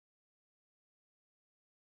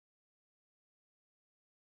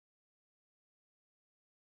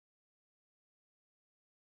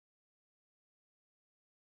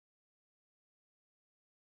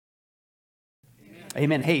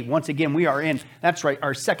Amen. Hey, once again, we are in, that's right,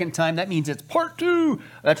 our second time. That means it's part 2.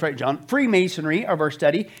 That's right, John. Freemasonry of our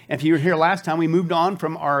study. And if you were here last time, we moved on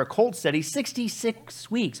from our occult study, 66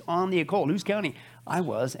 weeks on the occult. Who's counting? I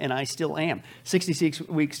was, and I still am.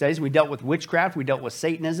 66-week studies. We dealt with witchcraft. We dealt with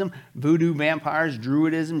Satanism, voodoo, vampires,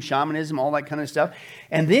 druidism, shamanism, all that kind of stuff.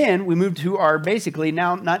 And then we moved to our, basically,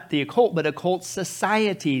 now not the occult, but occult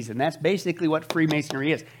societies. And that's basically what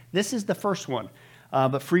Freemasonry is. This is the first one.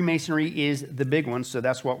 But Freemasonry is the big one, so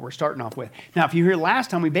that's what we're starting off with. Now, if you hear last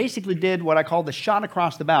time, we basically did what I call the shot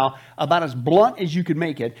across the bow, about as blunt as you could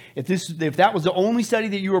make it. If that was the only study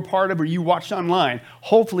that you were part of or you watched online,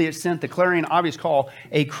 hopefully it sent the clarion obvious call,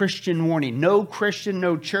 a Christian warning. No Christian,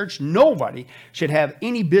 no church, nobody should have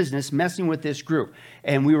any business messing with this group.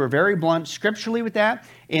 And we were very blunt scripturally with that,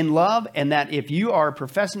 in love, and that if you are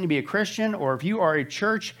professing to be a Christian or if you are a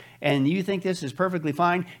church and you think this is perfectly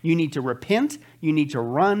fine, you need to repent, you need to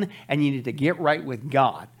run, and you need to get right with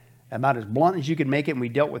God. About as blunt as you could make it, and we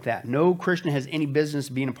dealt with that. No Christian has any business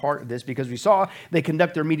being a part of this because we saw they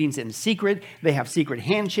conduct their meetings in secret. They have secret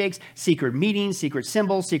handshakes, secret meetings, secret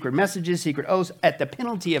symbols, secret messages, secret oaths at the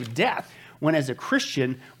penalty of death. When as a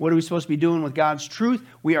Christian, what are we supposed to be doing with God's truth?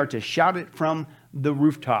 We are to shout it from the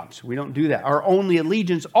rooftops. We don't do that. Our only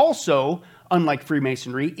allegiance also, unlike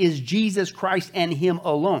Freemasonry, is Jesus Christ and Him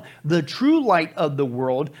alone. The true light of the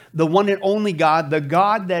world, the one and only God, the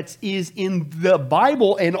God that is in the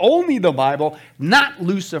Bible and only the Bible, not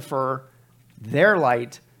Lucifer, their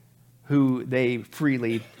light, who they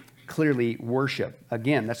freely, clearly worship.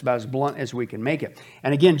 Again, that's about as blunt as we can make it.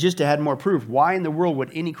 And again, just to add more proof, why in the world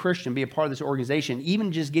would any Christian be a part of this organization,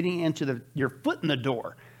 even just getting into your foot in the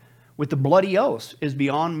door with the bloody oaths is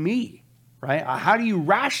beyond me, right? How do you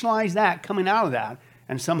rationalize that coming out of that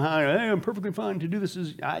and somehow, hey, I'm perfectly fine to do this?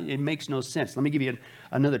 It makes no sense. Let me give you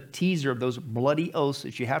another teaser of those bloody oaths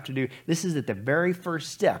that you have to do. This is at the very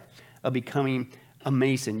first step of becoming a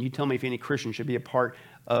Mason. You tell me if any Christian should be a part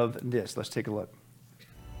of this. Let's take a look.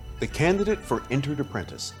 The candidate for entered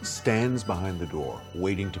apprentice stands behind the door,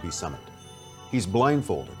 waiting to be summoned. He's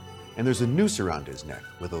blindfolded, and there's a noose around his neck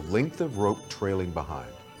with a length of rope trailing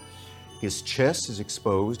behind. His chest is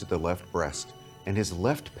exposed at the left breast, and his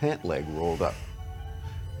left pant leg rolled up.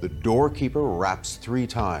 The doorkeeper raps 3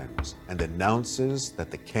 times and announces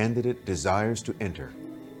that the candidate desires to enter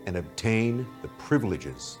and obtain the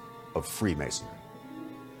privileges of Freemasonry.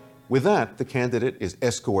 With that, the candidate is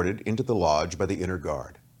escorted into the lodge by the inner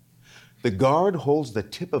guard. The guard holds the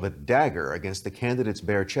tip of a dagger against the candidate's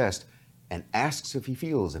bare chest and asks if he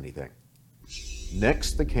feels anything.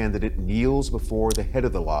 Next, the candidate kneels before the head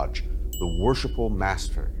of the lodge, the worshipful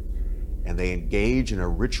master, and they engage in a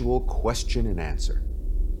ritual question and answer.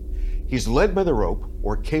 He's led by the rope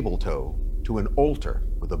or cable tow to an altar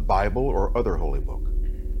with a Bible or other holy book.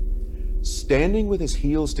 Standing with his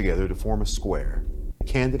heels together to form a square, the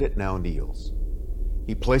candidate now kneels.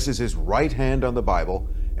 He places his right hand on the Bible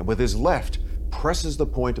and with his left presses the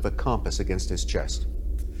point of a compass against his chest.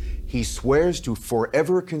 He swears to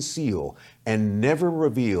forever conceal and never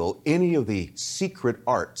reveal any of the secret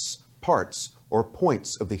arts, parts, or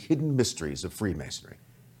points of the hidden mysteries of Freemasonry.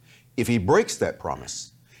 If he breaks that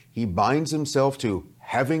promise, he binds himself to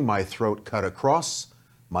having my throat cut across,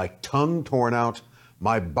 my tongue torn out,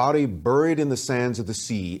 my body buried in the sands of the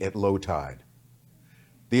sea at low tide.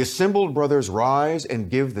 The assembled brothers rise and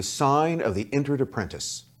give the sign of the entered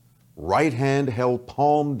apprentice, right hand held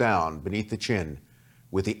palm down beneath the chin,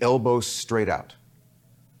 with the elbows straight out.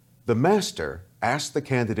 The master asks the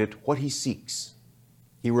candidate what he seeks.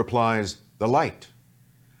 He replies, the light.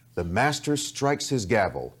 The master strikes his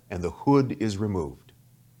gavel and the hood is removed.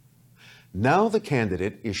 Now the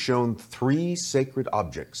candidate is shown 3 sacred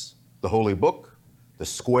objects, the holy book, the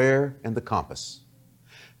square, and the compass.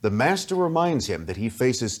 The master reminds him that he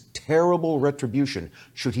faces terrible retribution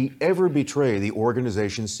should he ever betray the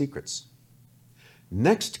organization's secrets.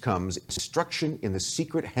 Next comes instruction in the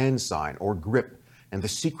secret hand sign or grip and the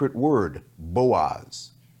secret word,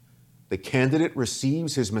 Boaz. The candidate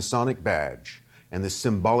receives his Masonic badge and the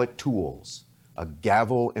symbolic tools, a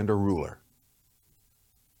gavel and a ruler.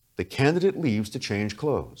 The candidate leaves to change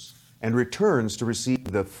clothes and returns to receive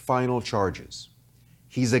the final charges.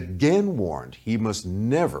 He's again warned he must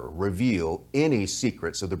never reveal any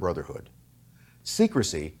secrets of the Brotherhood.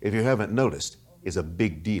 Secrecy, if you haven't noticed, is a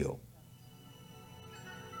big deal.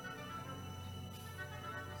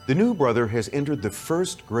 The new brother has entered the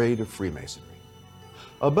first grade of Freemasonry.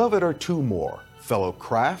 Above it are 2 more, fellow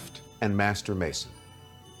craft and master mason.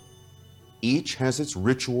 Each has its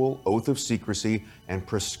ritual, oath of secrecy, and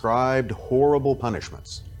prescribed horrible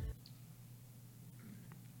punishments.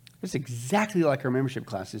 It's exactly like our membership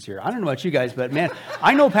classes here. I don't know about you guys, but man,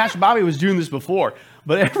 I know Pastor Bobby was doing this before,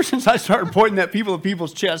 but ever since I started pointing at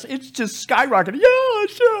people's chests, it's just skyrocketed. Yeah,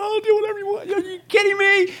 sure, I'll do whatever you want. Are you kidding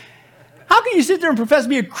me? How can you sit there and profess to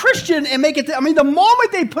be a Christian and make it? I mean, the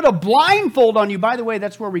moment they put a blindfold on you, by the way,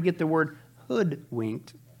 that's where we get the word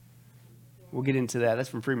hoodwinked. We'll get into that. That's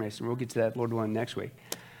from Freemasonry. We'll get to that, Lord willing, next week.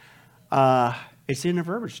 It's in the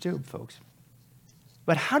verbiage too, folks.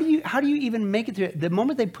 But how do you even make it through it? The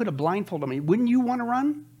moment they put a blindfold on me, wouldn't you want to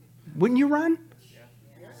run? Wouldn't you run?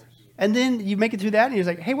 And then you make it through that, and he's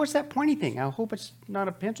like, hey, what's that pointy thing? I hope it's not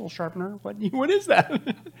a pencil sharpener. What is that?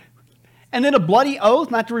 And then a bloody oath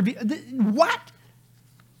not to reveal. What?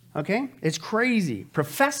 Okay? It's crazy.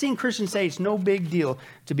 Professing Christians say it's no big deal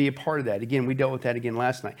to be a part of that. Again, we dealt with that again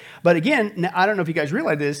last night. But again, I don't know if you guys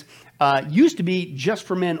realize this, used to be just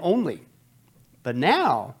for men only. But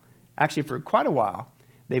now, actually for quite a while,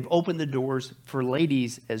 they've opened the doors for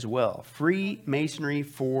ladies as well. Freemasonry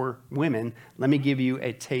for women. Let me give you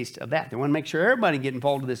a taste of that. They want to make sure everybody get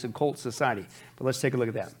involved with this occult society. But let's take a look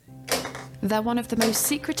at that. They're one of the most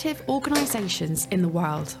secretive organisations in the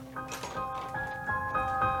world.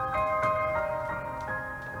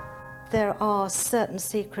 There are certain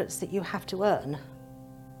secrets that you have to earn.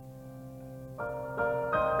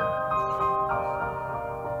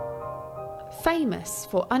 Famous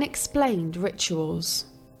for unexplained rituals.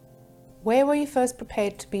 Where were you first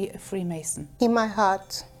prepared to be a Freemason? In my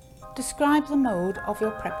heart. Describe the mode of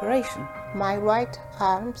your preparation. My right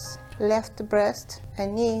arms, left breast,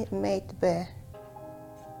 and knee made bare.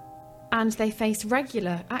 And they face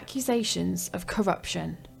regular accusations of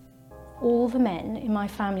corruption. All the men in my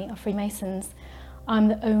family are Freemasons. I'm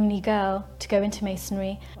the only girl to go into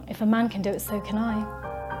Masonry. If a man can do it, so can I.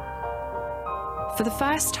 For the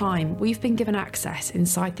first time, we've been given access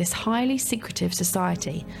inside this highly secretive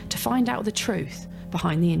society to find out the truth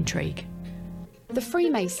behind the intrigue. The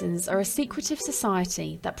Freemasons are a secretive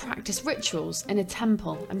society that practice rituals in a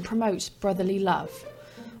temple and promote brotherly love.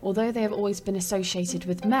 Although they have always been associated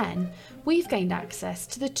with men, we've gained access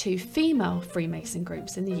to the two female Freemason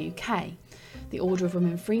groups in the UK, the Order of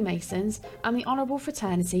Women Freemasons and the Honourable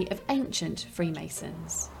Fraternity of Ancient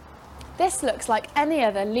Freemasons. This looks like any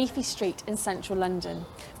other leafy street in central London,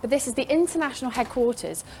 but this is the international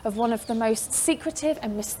headquarters of one of the most secretive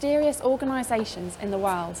and mysterious organisations in the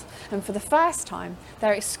world, and for the first time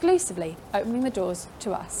they're exclusively opening the doors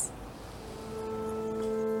to us.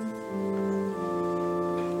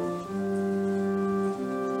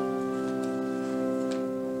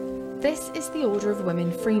 This is the Order of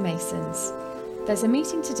Women Freemasons. There's a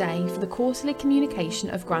meeting today for the quarterly communication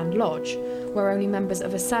of Grand Lodge, where only members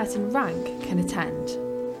of a certain rank can attend.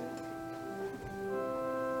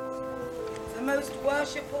 The most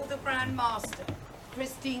worshipful, the Grand Master,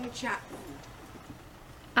 Christine Chapman.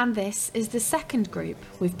 And this is the second group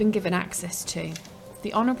we've been given access to,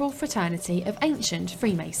 the Honourable Fraternity of Ancient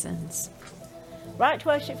Freemasons. Right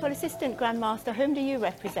Worshipful Assistant Grand Master, whom do you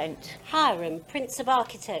represent? Hiram, Prince of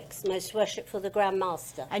Architects, Most Worshipful the Grand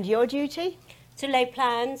Master. And your duty? To lay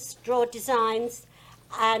plans, draw designs,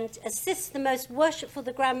 and assist the Most Worshipful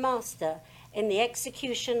the Grand Master in the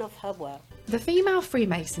execution of her work. The female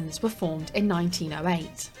Freemasons were formed in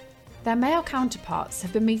 1908. Their male counterparts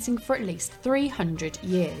have been meeting for at least 300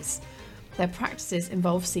 years. Their practices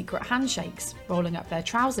involve secret handshakes, rolling up their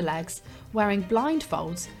trouser legs, wearing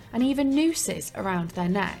blindfolds, and even nooses around their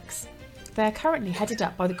necks. They are currently headed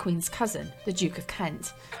up by the Queen's cousin, the Duke of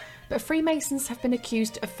Kent. But Freemasons have been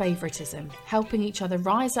accused of favouritism, helping each other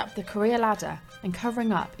rise up the career ladder and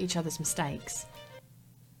covering up each other's mistakes.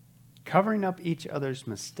 Covering up each other's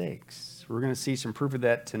mistakes. We're going to see some proof of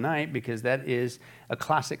that tonight, because that is a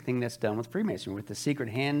classic thing that's done with Freemasonry, with the secret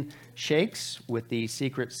handshakes, with the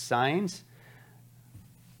secret signs.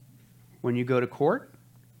 When you go to court,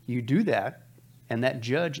 you do that, and that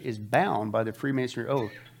judge is bound by the Freemasonry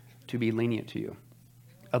oath to be lenient to you.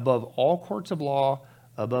 Above all courts of law,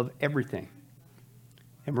 above everything.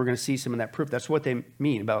 And we're going to see some of that proof. That's what they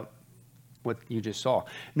mean about what you just saw.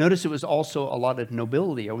 Notice it was also a lot of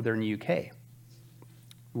nobility over there in the UK.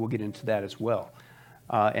 We'll get into that as well,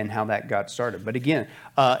 and how that got started. But again,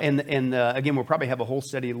 again, we'll probably have a whole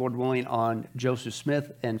study, Lord willing, on Joseph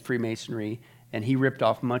Smith and Freemasonry, and he ripped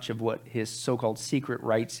off much of what his so-called secret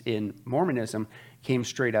rites in Mormonism came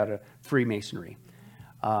straight out of Freemasonry.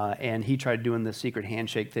 And he tried doing the secret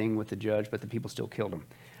handshake thing with the judge, but the people still killed him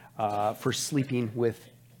for sleeping with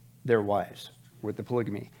their wives, with the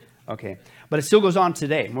polygamy. Okay, but it still goes on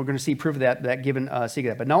today. And we're going to see proof of that given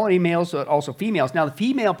secret. But not only males, but also females. Now, the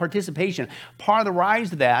female participation, part of the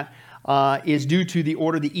rise of that is due to the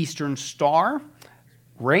Order of the Eastern Star,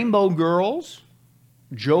 Rainbow Girls,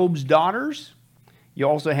 Job's Daughters. You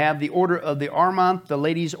also have the Order of the Armant, the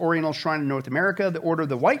Ladies' Oriental Shrine of North America, the Order of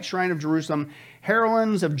the White Shrine of Jerusalem,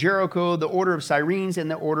 Heroines of Jericho, the Order of Syrenes, and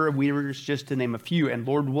the Order of Weavers, just to name a few. And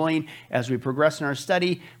Lord willing, as we progress in our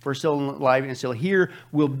study, if we're still alive and still here,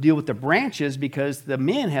 we'll deal with the branches because the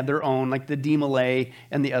men have their own, like the De Malay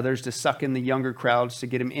and the others, to suck in the younger crowds to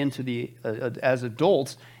get them into the, as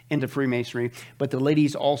adults, into Freemasonry. But the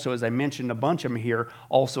ladies also, as I mentioned, a bunch of them here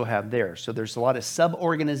also have theirs. So there's a lot of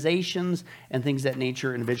sub-organizations and things of that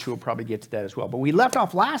nature, and eventually we'll probably get to that as well. But we left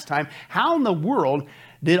off last time, how in the world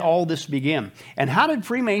did all this begin? And how did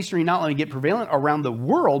Freemasonry not only get prevalent around the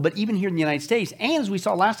world, but even here in the United States? And as we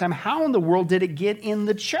saw last time, how in the world did it get in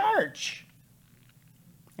the church?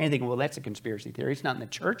 And you think, well, that's a conspiracy theory. It's not in the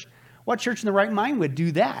church. What church in the right mind would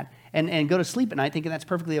do that and go to sleep at night thinking that's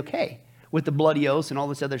perfectly okay? With the bloody oaths and all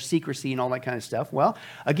this other secrecy and all that kind of stuff. Well,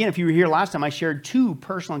 again, if you were here last time, I shared 2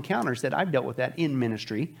 personal encounters that I've dealt with that in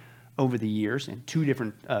ministry over the years in 2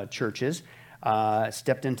 different churches.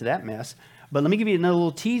 Stepped into that mess. But let me give you another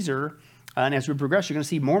little teaser. And as we progress, you're going to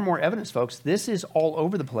see more and more evidence, folks. This is all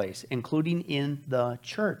over the place, including in the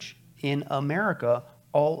church, in America,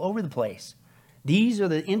 all over the place. These are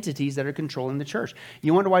the entities that are controlling the church.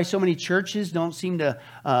 You wonder why so many churches don't seem to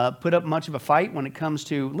put up much of a fight when it comes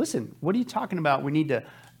to, listen, what are you talking about? We need to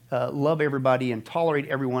love everybody and tolerate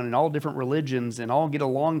everyone and all different religions and all get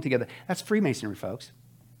along together. That's Freemasonry, folks.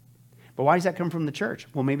 But why does that come from the church?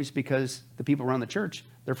 Well, maybe it's because the people around the church,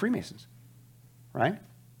 they're Freemasons, right?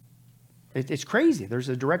 It's crazy. There's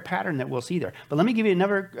a direct pattern that we'll see there. But let me give you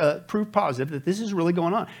another proof positive that this is really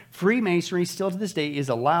going on. Freemasonry still to this day is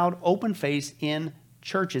allowed open face in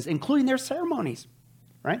churches, including their ceremonies,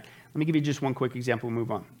 right? Let me give you just one quick example. We'll move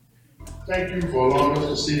on. Thank you for allowing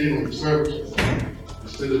us to sit in on the service.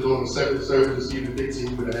 Instead of doing the second service this evening, Dixie,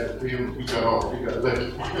 we would have had to pay him. We got off. We got left.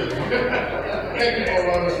 Thank you for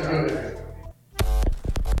allowing us to do that.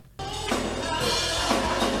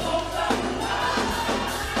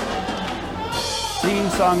 Singing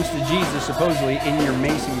songs to Jesus, supposedly, in your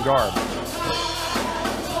Mason garb.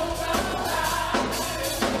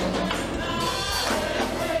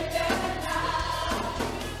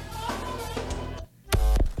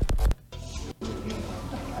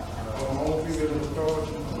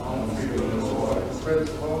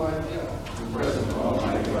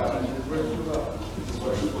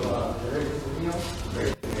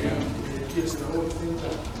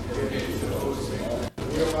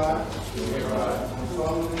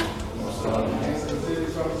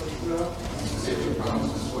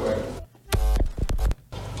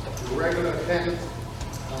 Regular attendance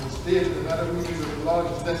on the stage and other meetings of the law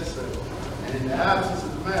is necessary. And in the absence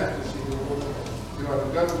of the majesty, you are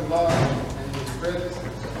the governing law and in his presence,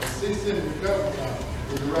 assist in the government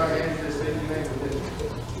with the right hand to the same name of this.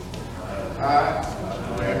 I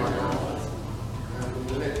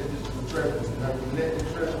will let the treasure, and I will let the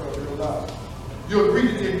treasure of your life. You agree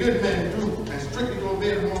to be a good man and true, and strictly to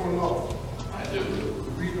obey the moral law. I do.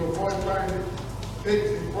 Agree to avoid finding pigs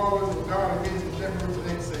and quarrels of God against the temperance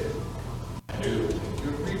and excess. I do. You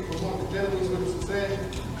agree to promote the gentleness of society,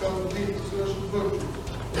 cultivate the social virtue,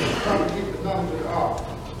 and propagate the knowledge of the art.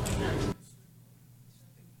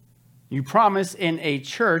 You promise in a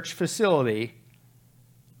church facility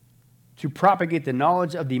to propagate the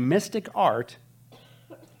knowledge of the mystic art,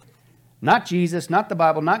 not Jesus, not the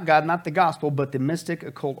Bible, not God, not the gospel, but the mystic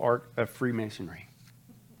occult art of Freemasonry.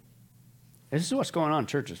 This is what's going on in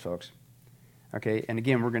churches, folks. Okay, and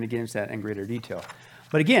again, we're going to get into that in greater detail.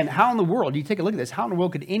 But again, how in the world, you take a look at this, how in the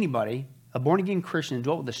world could anybody, a born-again Christian,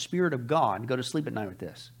 indwelt with the Spirit of God, go to sleep at night with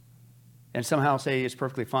this? And somehow say it's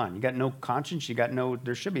perfectly fine. You got no conscience,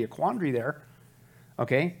 there should be a quandary there.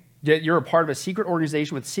 Okay? You're a part of a secret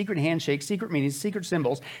organization with secret handshakes, secret meetings, secret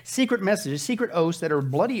symbols, secret messages, secret oaths that are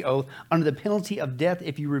bloody oath under the penalty of death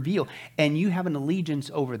if you reveal. And you have an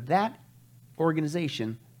allegiance over that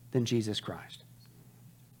organization than Jesus Christ.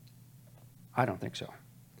 I don't think so.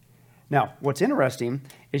 Now, what's interesting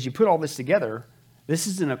is you put all this together, this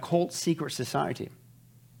is an occult secret society.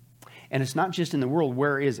 And it's not just in the world.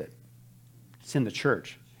 Where is it? It's in the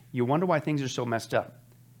church. You wonder why things are so messed up.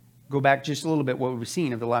 Go back just a little bit what we've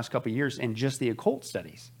seen over the last couple of years in just the occult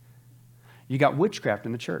studies. You got witchcraft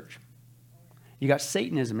in the church. You got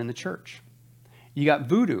Satanism in the church. You got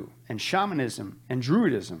voodoo and shamanism and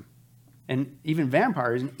druidism and even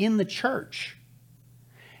vampirism in the church.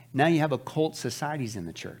 Now you have occult societies in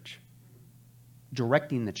the church,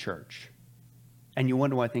 directing the church. And you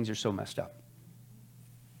wonder why things are so messed up.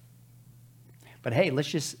 But hey, let's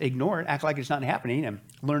just ignore it, act like it's not happening, and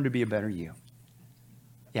learn to be a better you.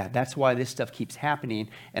 Yeah, that's why this stuff keeps happening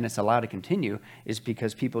and it's allowed to continue, is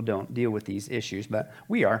because people don't deal with these issues. But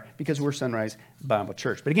we are, because we're Sunrise Bible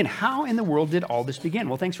Church. But again, how in the world did all this begin?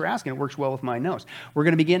 Well, thanks for asking. It works well with my notes. We're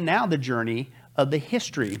going to begin now the journey of the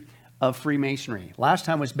history of Freemasonry. Last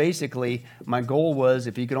time was basically, my goal was,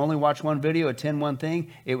 if you could only watch one video, attend one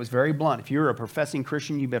thing, it was very blunt. If you're a professing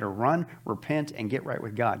Christian, you better run, repent, and get right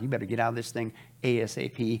with God. You better get out of this thing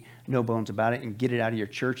ASAP, no bones about it, and get it out of your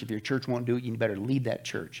church. If your church won't do it, you better leave that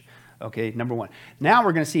church. Okay, number one. Now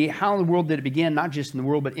we're going to see how in the world did it begin, not just in the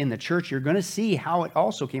world, but in the church. You're going to see how it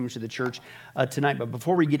also came into the church tonight. But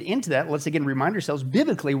before we get into that, let's again remind ourselves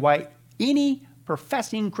biblically why any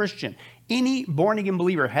professing Christian, any born-again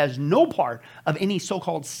believer has no part of any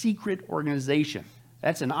so-called secret organization.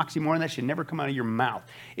 That's an oxymoron. That should never come out of your mouth.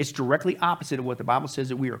 It's directly opposite of what the Bible says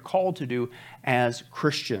that we are called to do as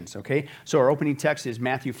Christians, okay? So our opening text is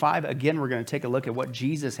Matthew 5. Again, we're going to take a look at what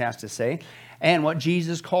Jesus has to say and what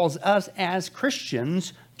Jesus calls us as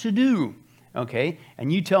Christians to do, okay?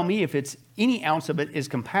 And you tell me if it's any ounce of it is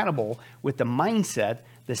compatible with the mindset,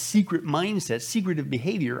 the secret mindset, secretive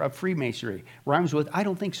behavior of Freemasonry. Rhymes with, I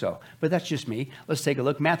don't think so, but that's just me. Let's take a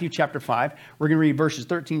look. Matthew chapter 5. We're going to read verses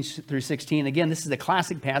 13 through 16. Again, this is a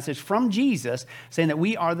classic passage from Jesus saying that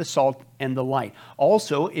we are the salt and the light.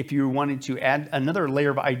 Also, if you wanted to add another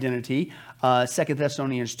layer of identity, 2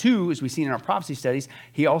 Thessalonians 2, as we've seen in our prophecy studies,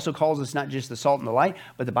 he also calls us not just the salt and the light,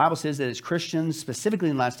 but the Bible says that as Christians, specifically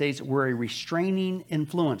in the last days, we're a restraining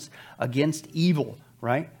influence against evil.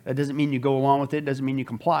 Right? That doesn't mean you go along with it. Doesn't mean you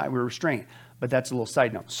comply. We're restrained. But that's a little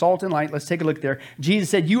side note. Salt and light. Let's take a look there. Jesus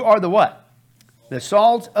said, you are the what? The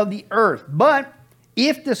salt of the earth. But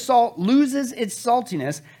if the salt loses its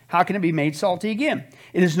saltiness, how can it be made salty again?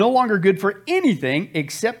 It is no longer good for anything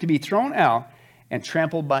except to be thrown out and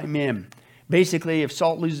trampled by men. Basically, if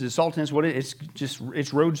salt loses its saltiness,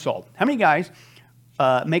 it's road salt. How many guys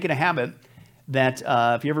make it a habit that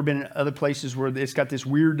if you've ever been in other places where it's got this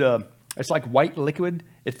weird... it's like white liquid.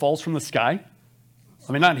 It falls from the sky.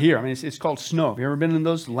 I mean, not here. I mean, it's called snow. Have you ever been in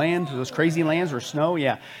those those crazy lands where snow?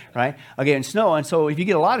 Yeah, right? Okay, and snow. And so if you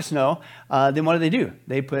get a lot of snow, then what do?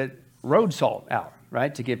 They put road salt out,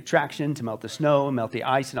 right, to give traction, to melt the snow, melt the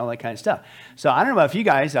ice, and all that kind of stuff. So I don't know about you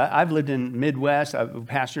guys. I've lived in Midwest. I've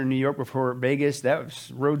pastored in New York before Vegas. That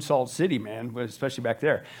was road salt city, man, especially back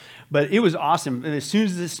there. But it was awesome. And as soon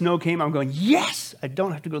as the snow came, I'm going, yes, I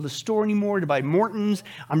don't have to go to the store anymore to buy Morton's.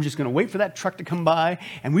 I'm just going to wait for that truck to come by.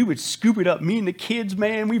 And we would scoop it up. Me and the kids,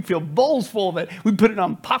 man, we'd fill bowls full of it. We'd put it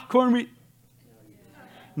on popcorn.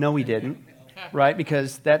 No, we didn't, right?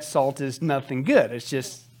 Because that salt is nothing good. It's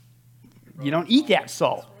just, you don't eat that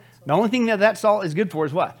salt. The only thing that salt is good for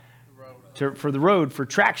is what? For the road, for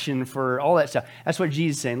traction, for all that stuff. That's what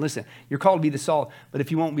Jesus is saying. Listen, you're called to be the salt, but if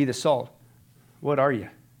you won't be the salt, what are you?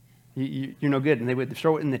 You're no good. And they would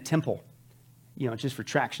throw it in the temple, just for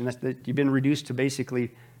traction. You've been reduced to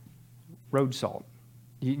basically road salt.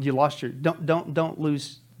 You lost your, don't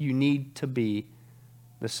lose, you need to be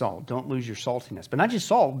the salt. Don't lose your saltiness. But not just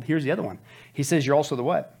salt, here's the other one. He says you're also the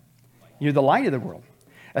what? You're the light of the world.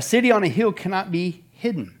 A city on a hill cannot be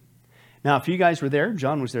hidden. Now, if you guys were there,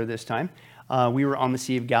 John was there this time, we were on the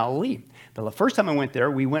Sea of Galilee. The first time I went there,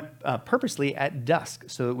 we went purposely at dusk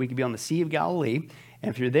so that we could be on the Sea of Galilee. And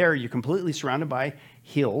if you're there, you're completely surrounded by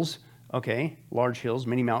hills, okay, large hills,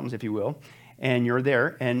 many mountains, if you will. And you're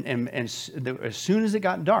there, and as soon as it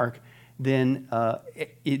got dark, then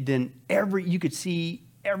you could see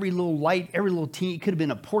every little light, every little teeny. It could have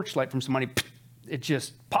been a porch light from somebody. It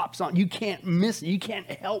just pops on. You can't miss it. You can't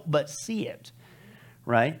help but see it,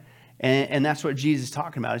 right? And that's what Jesus is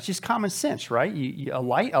talking about. It's just common sense, right? A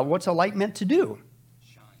light. What's a light meant to do?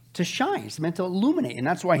 To shine. It's meant to illuminate. And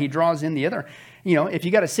that's why he draws in the other. If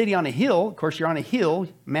you got a city on a hill, of course, you're on a hill.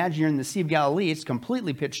 Imagine you're in the Sea of Galilee. It's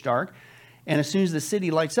completely pitch dark. And as soon as the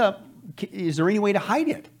city lights up, is there any way to hide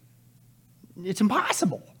it? It's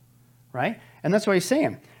impossible, right? And that's what he's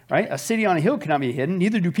saying, right? A city on a hill cannot be hidden.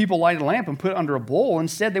 Neither do people light a lamp and put it under a bowl.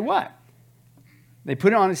 Instead, they what? They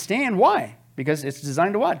put it on a stand. Why? Because it's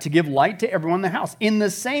designed to what? To give light to everyone in the house. In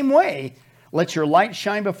the same way, let your light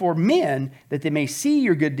shine before men that they may see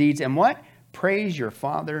your good deeds and what? Praise your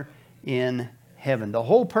Father in heaven. The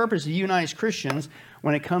whole purpose of you and I as Christians,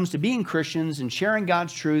 when it comes to being Christians and sharing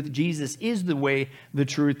God's truth, Jesus is the way, the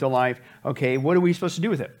truth, the life. Okay, what are we supposed to do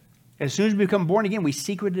with it? As soon as we become born again, we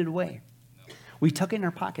secret it away. We tuck it in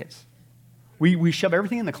our pockets. We shove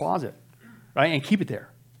everything in the closet, right, and keep it there.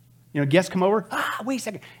 Guests come over. Wait a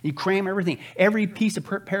second. You cram everything. Every piece of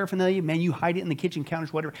paraphernalia, man, you hide it in the kitchen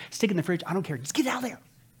counters, whatever. Stick it in the fridge. I don't care. Just get it out of there.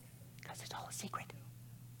 Because it's all a secret.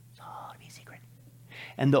 It's all to be a secret.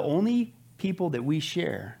 And the only people that we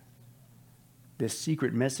share this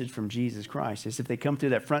secret message from Jesus Christ is if they come through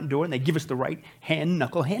that front door and they give us the right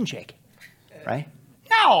knuckle handshake, right?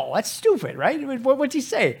 No, that's stupid, right? What's he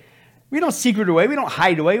say? We don't secret away. We don't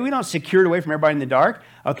hide away. We don't secure it away from everybody in the dark.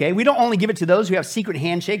 Okay, we don't only give it to those who have secret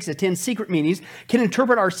handshakes, attend secret meetings, can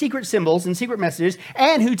interpret our secret symbols and secret messages,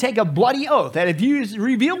 and who take a bloody oath that if you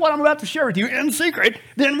reveal what I'm about to share with you in secret,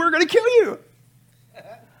 then we're going to kill you.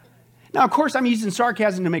 Now, of course, I'm using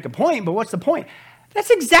sarcasm to make a point, but what's the point? That's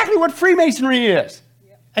exactly what Freemasonry is.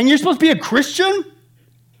 And you're supposed to be a Christian?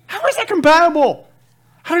 How is that compatible?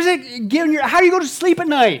 How do you go to sleep at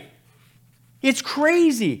night? It's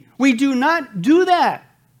crazy. We do not do that.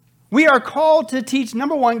 We are called to teach,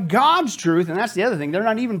 number one, God's truth, and that's the other thing. They're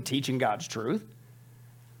not even teaching God's truth.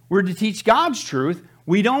 We're to teach God's truth.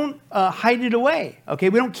 We don't hide it away, okay?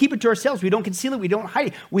 We don't keep it to ourselves. We don't conceal it. We don't hide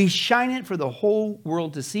it. We shine it for the whole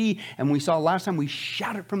world to see, and we saw last time we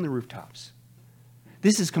shout it from the rooftops.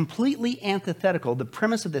 This is completely antithetical. The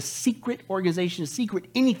premise of the secret organization, secret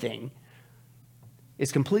anything,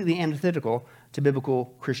 is completely antithetical to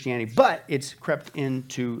biblical Christianity, but it's crept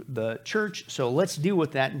into the church. So let's deal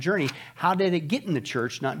with that journey. How did it get in the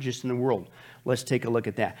church, not just in the world? Let's take a look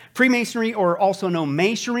at that. Freemasonry, or also known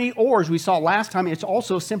Masonry, or as we saw last time, it's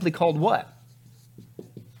also simply called what?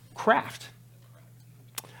 Craft.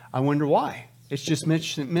 I wonder why. It's just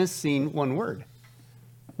missing one word.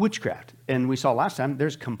 Witchcraft. And we saw last time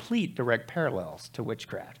there's complete direct parallels to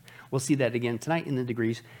witchcraft. We'll see that again tonight in the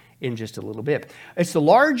degrees in just a little bit. It's the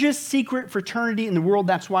largest secret fraternity in the world.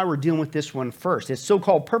 That's why we're dealing with this one first. Its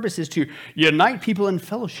so-called purpose is to unite people in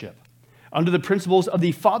fellowship under the principles of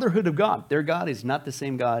the fatherhood of God. Their God is not the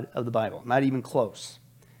same God of the Bible, not even close.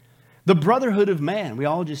 The brotherhood of man. We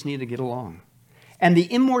all just need to get along. And the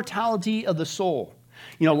immortality of the soul.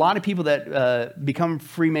 You know, a lot of people that become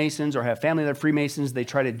Freemasons or have family that are Freemasons, they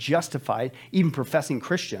try to justify it, even professing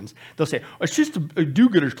Christians. They'll say, oh, it's just a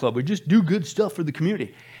do-gooders club. We just do good stuff for the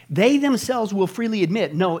community. They themselves will freely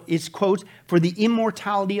admit, no, it's, quote, for the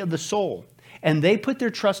immortality of the soul. And they put their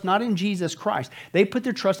trust not in Jesus Christ. They put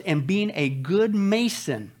their trust in being a good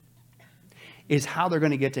Mason is how they're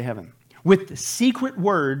going to get to heaven. With the secret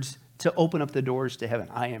words to open up the doors to heaven.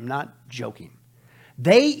 I am not joking.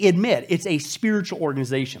 They admit it's a spiritual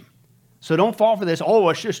organization. So don't fall for this, oh,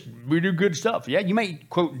 it's just, we do good stuff. Yeah, you may,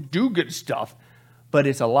 quote, do good stuff, but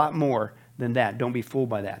it's a lot more than that. Don't be fooled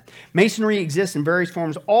by that. Masonry exists in various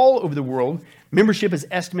forms all over the world. Membership is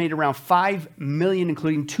estimated around 5 million,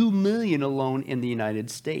 including 2 million alone in the United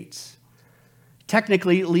States.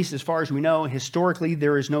 Technically, at least as far as we know, historically,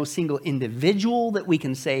 there is no single individual that we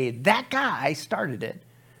can say, that guy started it.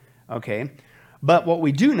 Okay? But what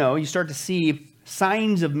we do know, you start to see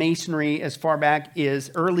signs of Masonry as far back as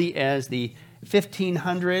early as the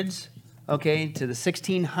 1500s, okay, to the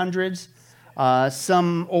 1600s.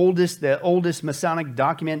 The oldest Masonic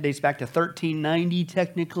document dates back to 1390,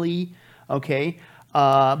 technically, okay.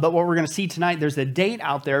 But what we're going to see tonight, there's a date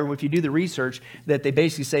out there, if you do the research, that they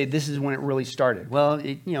basically say this is when it really started. Well,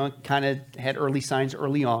 it kind of had early signs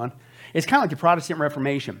early on. It's kind of like the Protestant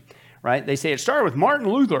Reformation, right? They say it started with Martin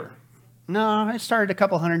Luther. No, it started a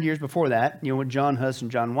couple hundred years before that, with John Huss and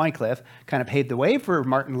John Wycliffe, kind of paved the way for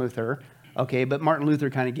Martin Luther, okay, but Martin Luther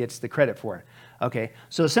kind of gets the credit for it, okay.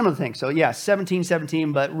 So similar thing. So yeah,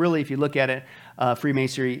 1717, but really if you look at it,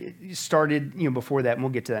 Freemasonry started, before that, and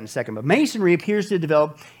we'll get to that in a second. But Masonry appears to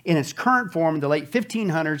develop in its current form in the late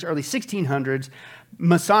 1500s, early 1600s.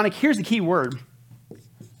 Masonic, here's the key word,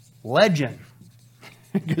 legend,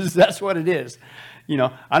 because that's what it is. I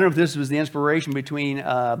don't know if this was the inspiration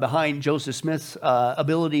behind Joseph Smith's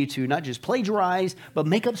ability to not just plagiarize, but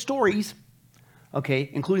make up stories, okay,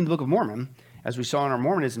 including the Book of Mormon, as we saw in our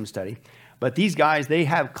Mormonism study. But these guys, they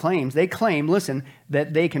have claims. They claim, listen,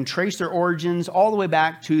 that they can trace their origins all the way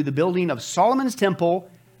back to the building of Solomon's temple,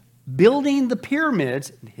 building the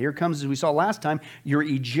pyramids. Here comes, as we saw last time, your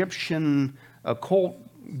Egyptian occult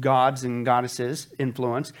gods and goddesses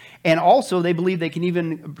influence. And also they believe they can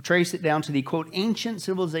even trace it down to the, quote, ancient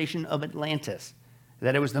civilization of Atlantis.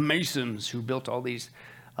 That it was the Masons who built all these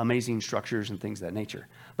amazing structures and things of that nature.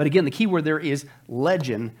 But again, the key word there is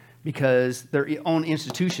legend, because their own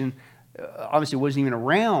institution obviously wasn't even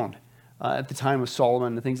around at the time of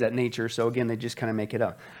Solomon and things of that nature. So again, they just kind of make it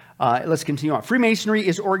up. Let's continue on. Freemasonry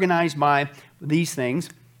is organized by these things.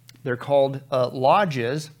 They're called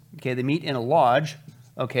lodges. Okay, they meet in a lodge.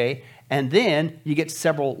 Okay, and then you get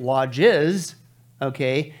several lodges,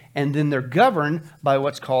 okay, and then they're governed by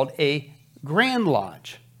what's called a Grand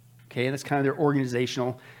Lodge. Okay, and that's kind of their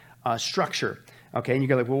organizational structure. Okay, and you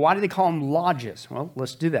go like, well, why do they call them lodges? Well,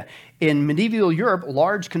 let's do that. In medieval Europe,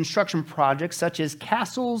 large construction projects such as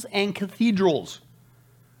castles and cathedrals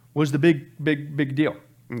was the big deal,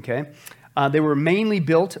 okay? They were mainly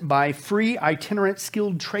built by free itinerant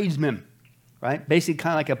skilled tradesmen, right? Basically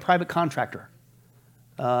kind of like a private contractor.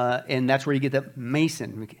 And that's where you get the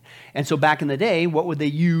mason. And so back in the day, what would they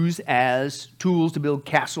use as tools to build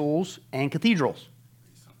castles and cathedrals?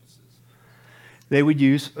 They would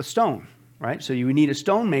use a stone, right? So you would need a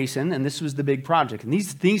stonemason, and this was the big project. And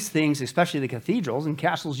these things, especially the cathedrals and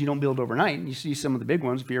castles, you don't build overnight. And you see some of the big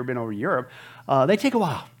ones, if you've ever been over to Europe, they take a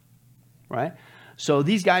while, right? So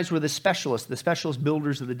these guys were the specialist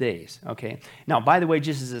builders of the days, okay? Now, by the way,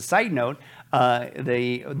 just as a side note, I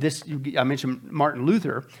mentioned Martin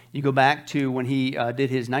Luther. You go back to when he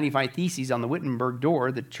did his 95 Theses on the Wittenberg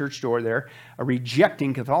door, the church door there,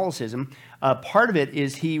 rejecting Catholicism. Part of it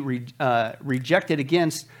is he rejected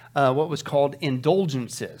against what was called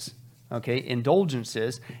indulgences, okay?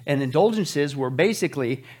 Indulgences. And indulgences were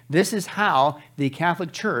basically, this is how the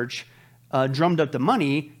Catholic Church drummed up the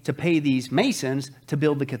money to pay these masons to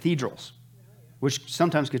build the cathedrals, which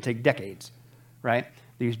sometimes could take decades, right?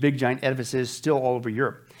 These big giant edifices still all over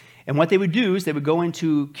Europe. And what they would do is they would go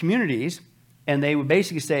into communities and they would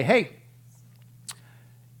basically say, hey,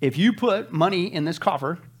 if you put money in this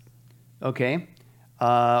coffer, okay,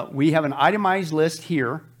 we have an itemized list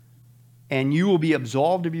here and you will be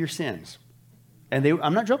absolved of your sins. And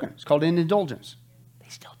I'm not joking, it's called an indulgence. They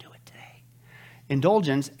still do it today.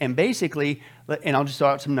 Indulgence, and basically, and I'll just throw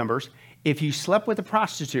out some numbers, if you slept with a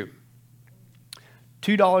prostitute,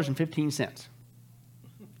 $2.15.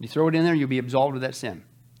 You throw it in there, you'll be absolved of that sin,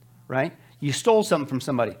 right? You stole something from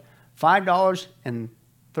somebody,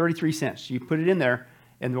 $5.33. You put it in there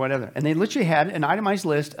and whatever. And they literally had an itemized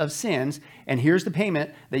list of sins, and here's the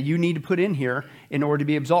payment that you need to put in here in order to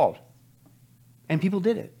be absolved. And people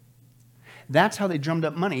did it. That's how they drummed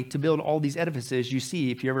up money to build all these edifices you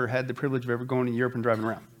see if you ever had the privilege of ever going to Europe and driving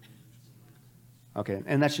around. Okay,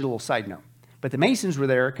 and that's just a little side note. But the Masons were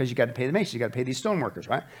there because you got to pay the Masons. You got to pay these stoneworkers,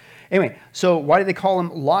 right? Anyway, so why do they call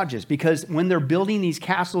them lodges? Because when they're building these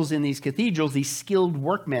castles and these cathedrals, these skilled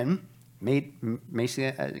workmen made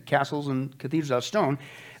Mason castles and cathedrals out of stone.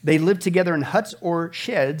 They lived together in huts or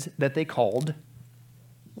sheds that they called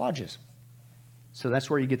lodges. So that's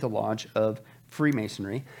where you get the lodge of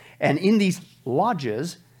Freemasonry. And in these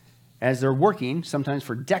lodges, as they're working, sometimes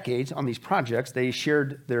for decades on these projects, they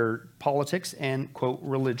shared their politics and, quote,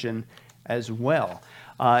 religion as well.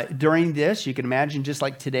 During this, you can imagine just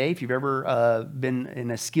like today, if you've ever been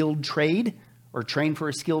in a skilled trade or trained for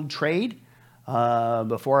a skilled trade.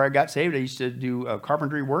 Before I got saved, I used to do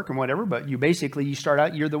carpentry work and whatever, but you start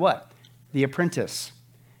out, you're the what? The apprentice.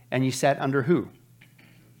 And you sat under who?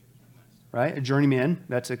 Right? A journeyman.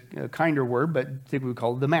 That's a kinder word, but I think we would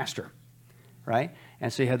call it the master. Right?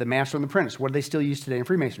 And so you have the master and the apprentice. What do they still use today in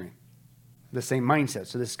Freemasonry? The same mindset.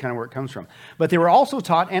 So this is kind of where it comes from. But they were also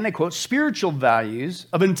taught, and I quote, spiritual values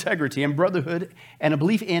of integrity and brotherhood and a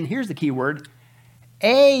belief in, here's the key word,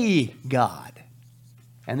 a God.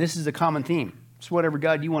 And this is a common theme. It's whatever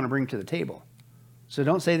God you want to bring to the table. So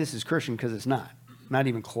don't say this is Christian because it's not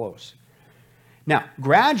even close. Now,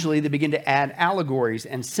 gradually they begin to add allegories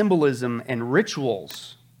and symbolism and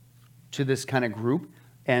rituals to this kind of group.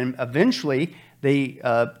 And eventually they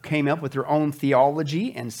came up with their own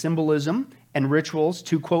theology and symbolism and rituals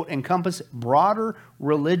to, quote, encompass broader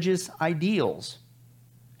religious ideals.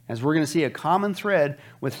 As we're going to see, a common thread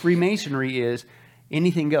with Freemasonry is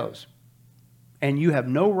anything goes. And you have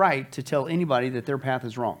no right to tell anybody that their path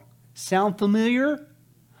is wrong. Sound familiar?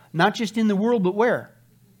 Not just in the world, but where?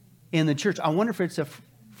 In the church. I wonder if it's a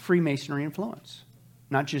Freemasonry influence,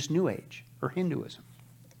 not just New Age or Hinduism.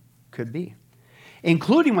 Could be.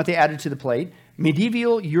 Including what they added to the plate,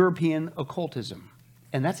 medieval European occultism.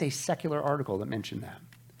 And that's a secular article that mentioned that.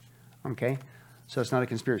 Okay? So it's not a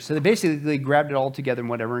conspiracy. So they basically grabbed it all together and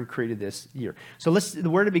whatever and created this year. So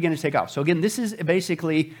where did it begin to take off? So again, this is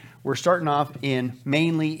basically, we're starting off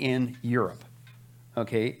mainly in Europe.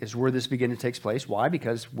 Okay, is where this begin to take place. Why?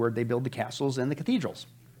 Because where they build the castles and the cathedrals.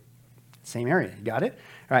 Same area. You got it?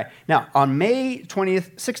 All right. Now, on May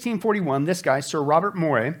 20th, 1641, this guy, Sir Robert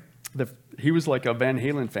Moray, he was like a Van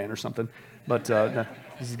Halen fan or something, but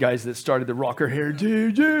these guys that started the rocker hair,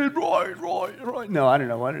 right. No, I don't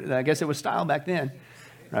know. I guess it was style back then,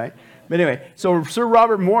 right? But anyway, so Sir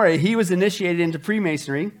Robert Moray, he was initiated into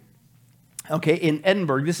Freemasonry, okay, in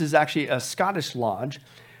Edinburgh. This is actually a Scottish lodge,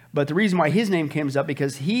 but the reason why his name comes up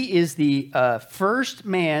because he is the first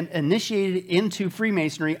man initiated into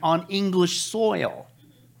Freemasonry on English soil.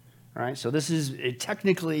 All right, so this is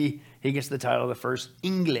technically, he gets the title of the first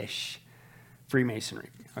English Freemasonry,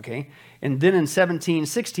 okay? And then in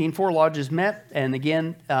 1716, 4 lodges met, and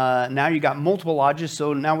again, now you got multiple lodges,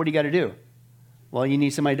 so now what do you got to do? Well, you need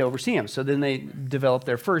somebody to oversee them. So then they developed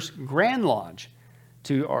their first Grand Lodge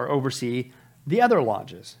to oversee the other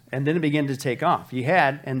lodges. And then it began to take off. You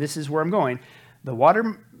had, and this is where I'm going, the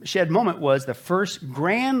watershed moment was the first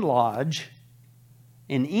Grand Lodge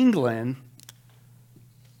in England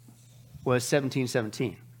was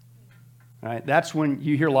 1717. All right, that's when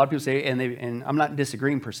you hear a lot of people say, and I'm not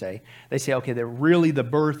disagreeing per se, they say, okay, that really the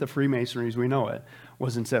birth of Freemasonry as we know it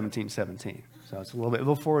was in 1717. So it's a little bit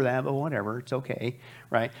before that, but whatever, it's okay,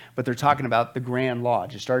 right? But they're talking about the Grand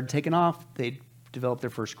Lodge. It started taking off, they developed their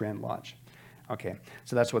first Grand Lodge. Okay,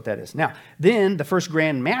 so that's what that is. Now, then the first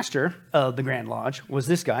Grand Master of the Grand Lodge was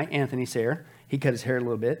this guy, Anthony Sayre. He cut his hair a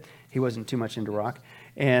little bit. He wasn't too much into rock.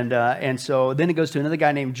 And so then it goes to another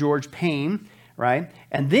guy named George Payne, right?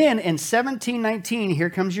 And then in 1719, here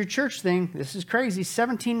comes your church thing. This is crazy.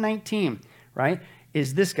 1719, right,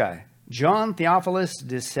 is this guy, John Theophilus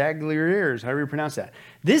de Sagliers, however you pronounce that.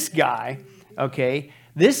 This guy, okay,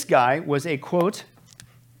 this guy was a, quote,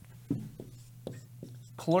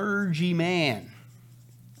 clergyman.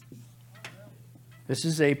 This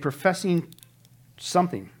is a professing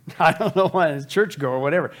something. I don't know what, a churchgoer or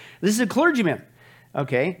whatever. This is a clergyman,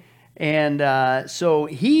 okay? And so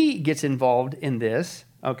he gets involved in this,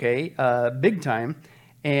 okay, big time.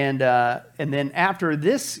 And then after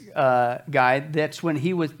this guy, that's when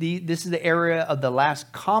he was this is the area of the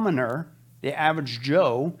last commoner, the average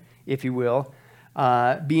Joe, if you will,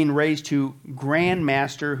 being raised to Grand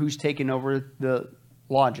Master who's taken over the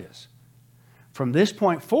lodges. From this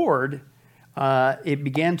point forward, it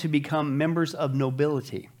began to become members of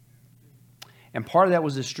nobility. And part of that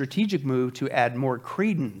was a strategic move to add more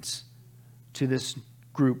credence to this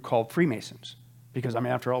group called Freemasons. Because, I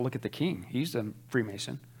mean, after all, look at the king. He's a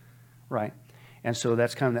Freemason, right? And so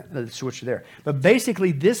that's kind of the switch there. But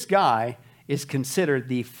basically, this guy is considered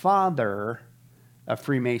the father of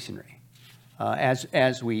Freemasonry,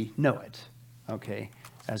 as we know it, okay?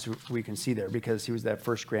 As we can see there, because he was that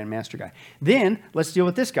first Grand Master guy. Then, let's deal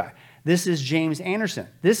with this guy. This is James Anderson.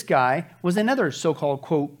 This guy was another so-called,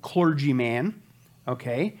 quote, clergyman,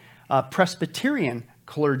 okay? Presbyterian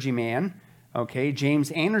clergyman, okay?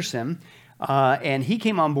 James Anderson. And he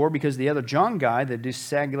came on board because the other John guy, the de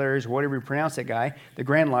Sagliers, or whatever you pronounce that guy, the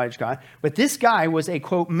Grand Lodge guy. But this guy was a,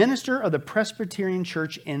 quote, minister of the Presbyterian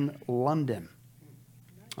Church in London,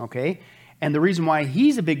 okay? And the reason why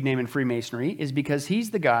he's a big name in Freemasonry is because he's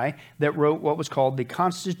the guy that wrote what was called the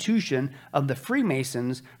Constitution of the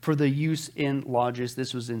Freemasons for the use in lodges.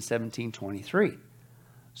 This was in 1723.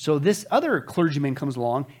 So this other clergyman comes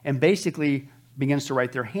along and basically begins to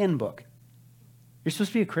write their handbook. You're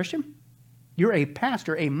supposed to be a Christian? You're a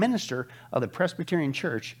pastor, a minister of the Presbyterian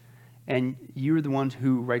Church, and you're the one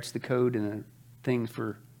who writes the code and the thing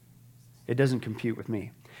for, it doesn't compute with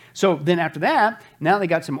me. So then after that, now they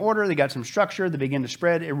got some order, they got some structure, they begin to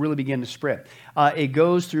spread. It really began to spread. It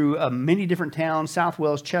goes through many different towns, South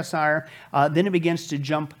Wales, Cheshire. Then it begins to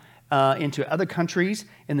jump into other countries.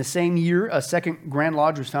 In the same year, a second Grand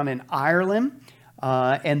Lodge was found in Ireland.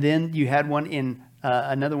 And then you had one in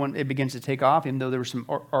another one, it begins to take off, even though there were some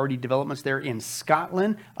already developments there in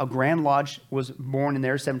Scotland. A Grand Lodge was born in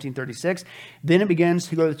there, 1736. Then it begins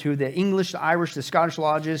to go to the English, the Irish, the Scottish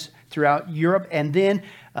lodges throughout Europe. And then,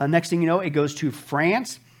 next thing you know, it goes to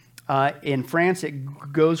France. In France,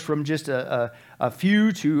 it goes from just a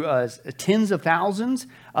few to tens of thousands.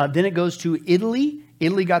 Then it goes to Italy.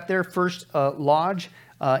 Italy got their first lodge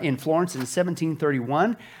in Florence in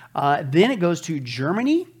 1731. Then it goes to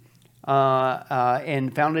Germany.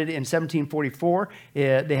 And founded in 1744.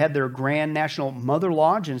 They had their Grand National Mother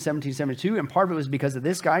Lodge in 1772, and part of it was because of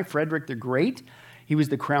this guy, Frederick the Great. He was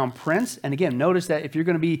the crown prince. And again, notice that if you're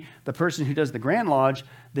going to be the person who does the Grand Lodge,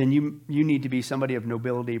 then you need to be somebody of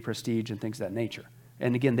nobility, prestige, and things of that nature.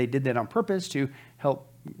 And again, they did that on purpose to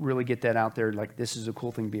help really get that out there, like this is a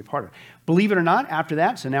cool thing to be a part of. Believe it or not, after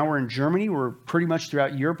that, so now we're in Germany, we're pretty much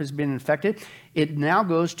throughout Europe has been infected. It now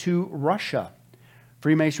goes to Russia.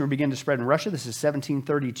 Freemasonry began to spread in Russia. This is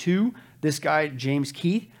 1732. This guy, James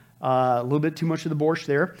Keith, a little bit too much of the borscht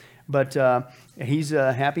there, but he's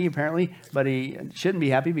happy apparently, but he shouldn't be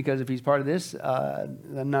happy because if he's part of this,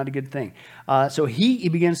 not a good thing. So he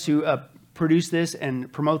begins to produce this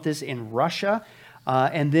and promote this in Russia.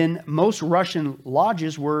 And then most Russian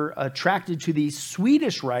lodges were attracted to the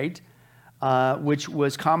Swedish rite, which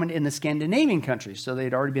was common in the Scandinavian countries. So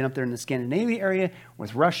they'd already been up there in the Scandinavia area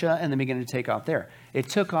with Russia, and they began to take off there. It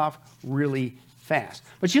took off really fast.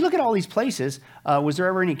 But you look at all these places. Was there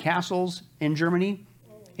ever any castles in Germany?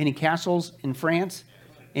 Any castles in France?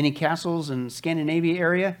 Any castles in Scandinavia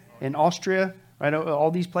area? In Austria? Right? All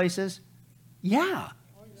these places? Yeah.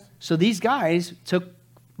 So these guys took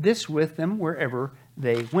this with them wherever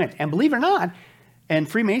they went. And believe it or not, and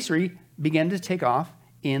Freemasonry began to take off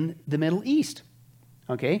in the Middle East.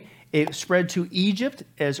 Okay? It spread to Egypt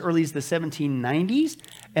as early as the 1790s,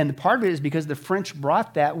 and part of it is because the French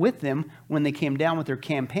brought that with them when they came down with their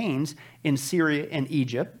campaigns in Syria and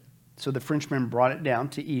Egypt. So the Frenchmen brought it down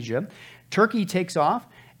to Egypt. Turkey takes off,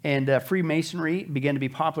 and Freemasonry began to be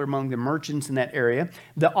popular among the merchants in that area.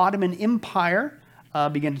 The Ottoman Empire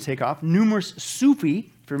began to take off. Numerous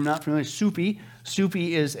Sufi, if you're not familiar with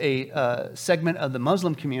Sufi is a segment of the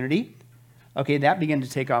Muslim community. Okay, that began to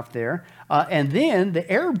take off there. And then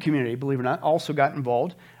the Arab community, believe it or not, also got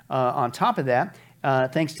involved. On top of that,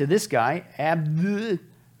 thanks to this guy, Abd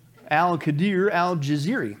al-Qadir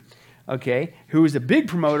al-Jaziri, okay, who was a big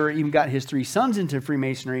promoter, even got his 3 sons into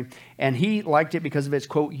Freemasonry, and he liked it because of its,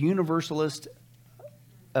 quote, universalist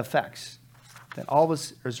effects, that all of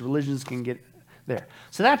us as religions can get there.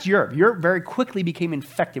 So that's Europe. Europe very quickly became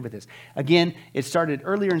infected with this. Again, it started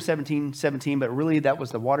earlier in 1717, but really that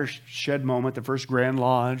was the watershed moment, the first Grand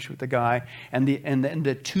Lodge with the guy, and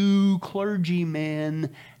the 2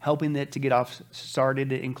 clergymen helping it to get off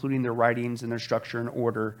started, including their writings and their structure and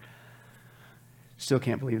order. Still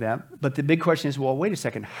can't believe that. But the big question is, well, wait a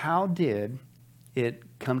second. How did it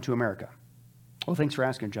come to America? Well, thanks for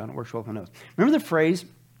asking, John. It works well with my nose. Remember the phrase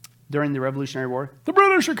during the Revolutionary War? The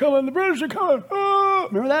British are coming. The British are coming. Oh!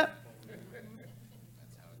 Remember that?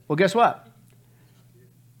 Well, guess what?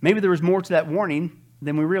 Maybe there was more to that warning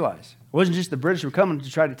than we realize. It wasn't just the British were coming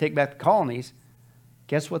to try to take back the colonies.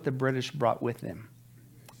 Guess what the British brought with them?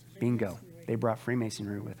 Bingo. They brought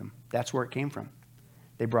Freemasonry with them. That's where it came from.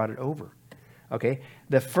 They brought it over. Okay,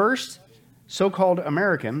 the first so-called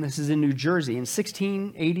American, this is in New Jersey, in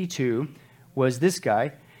 1682, was this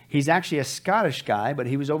guy. He's actually a Scottish guy, but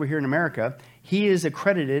he was over here in America. He is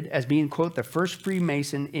accredited as being, quote, the first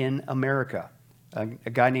Freemason in America, a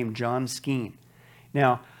guy named John Skeen.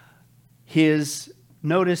 Now,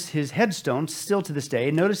 notice his headstone, still to this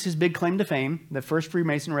day, notice his big claim to fame, the first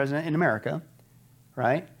Freemason resident in America,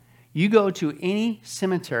 right? You go to any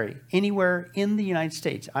cemetery anywhere in the United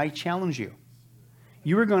States, I challenge you,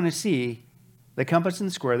 you are going to see the compass and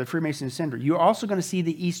the square, the Freemason center. You're also going to see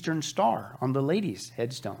the Eastern Star on the ladies'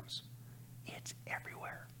 headstones. It's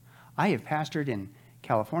everywhere. I have pastored in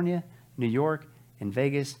California, New York, in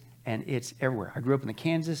Vegas, and it's everywhere. I grew up in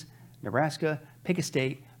Kansas, Nebraska. Pick a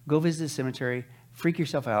state, go visit a cemetery, freak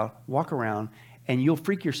yourself out, walk around, and you'll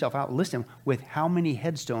freak yourself out, listen, with how many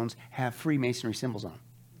headstones have Freemasonry symbols on.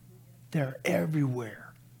 They're everywhere.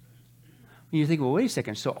 And you think, well, wait a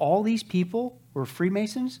second. So all these people were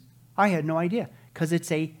Freemasons? I had no idea, because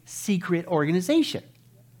it's a secret organization.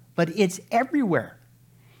 But it's everywhere.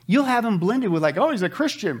 You'll have them blended with like, oh, he's a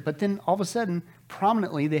Christian. But then all of a sudden,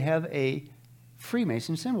 prominently, they have a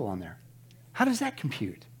Freemason symbol on there. How does that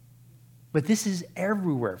compute? But this is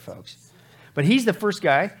everywhere, folks. But he's the first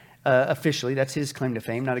guy, officially. That's his claim to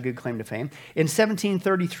fame, not a good claim to fame. In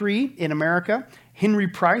 1733, in America, Henry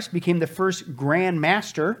Price became the first Grand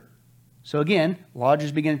Master. So again,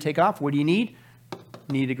 lodges begin to take off. What do you need?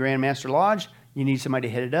 You need a Grand Master Lodge. You need somebody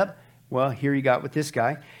to head it up. Well, here you got with this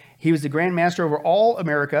guy. He was the Grand Master over all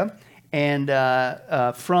America and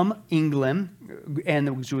from England,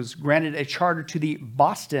 and was granted a charter to the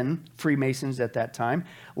Boston Freemasons at that time.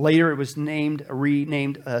 Later, it was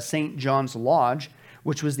renamed St. John's Lodge,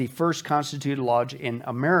 which was the first constituted lodge in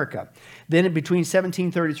America. Then between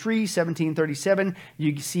 1733, 1737,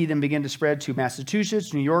 you see them begin to spread to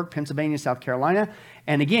Massachusetts, New York, Pennsylvania, South Carolina.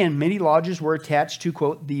 And again, many lodges were attached to,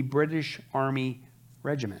 quote, the British Army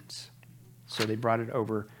regiments. So they brought it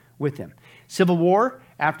over with them. Civil War.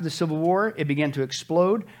 After the Civil War, it began to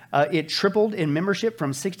explode. It tripled in membership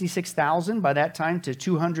from 66,000 by that time to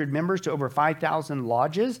 200 members to over 5,000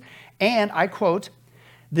 lodges. And I quote,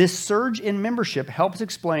 this surge in membership helps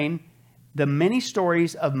explain the many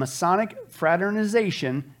stories of Masonic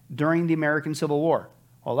fraternization during the American Civil War.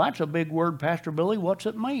 Well, that's a big word, Pastor Billy. What's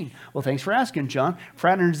it mean? Well, thanks for asking, John.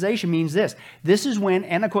 Fraternization means this. This is when,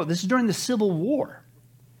 and I quote, this is during the Civil War.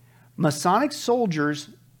 Masonic soldiers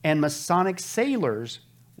and Masonic sailors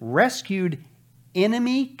rescued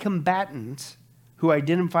enemy combatants who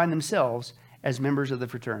identified themselves as members of the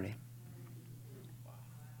fraternity.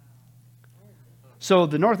 So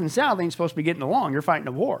the North and South ain't supposed to be getting along. You're fighting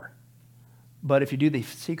a war. But if you do the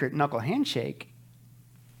secret knuckle handshake,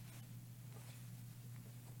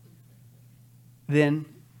 then,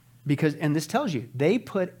 and this tells you, they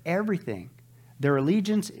put everything. Their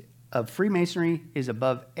allegiance of Freemasonry is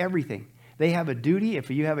above everything. They have a duty.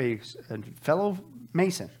 If you have a fellow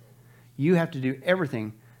Mason, you have to do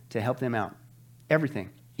everything to help them out.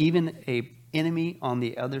 Everything. Even an enemy on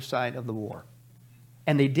the other side of the war.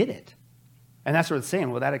 And they did it. And that's what it's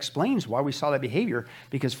saying. Well, that explains why we saw that behavior,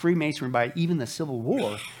 because Freemasonry, by even the Civil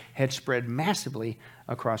War, had spread massively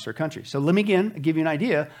across our country. So let me again give you an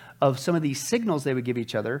idea of some of these signals they would give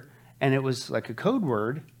each other. And it was like a code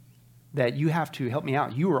word that you have to help me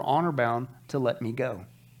out. You are honor bound to let me go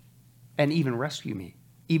and even rescue me,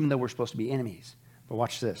 even though we're supposed to be enemies. But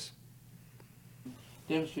watch this.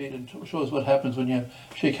 Demonstrate and show us what happens when you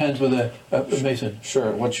shake hands with a Mason.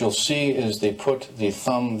 Sure. What you'll see is they put the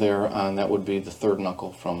thumb there on, that would be the third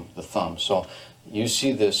knuckle from the thumb. So you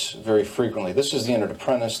see this very frequently. This is the entered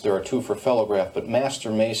apprentice. There are two for fellowgraph, but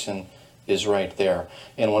Master Mason is right there.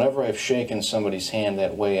 And whenever I've shaken somebody's hand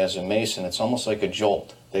that way as a Mason, it's almost like a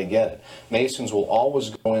jolt. They get it. Masons will always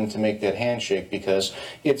go in to make that handshake because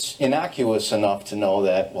it's innocuous enough to know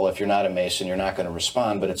that, well, if you're not a Mason, you're not going to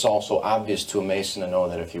respond, but it's also obvious to a Mason to know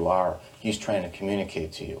that if you are, he's trying to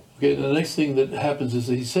communicate to you. Okay, the next thing that happens is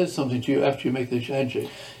that he says something to you after you make the handshake.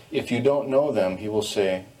 If you don't know them, he will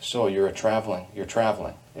say, so you're traveling.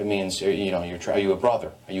 It means, you know, are you a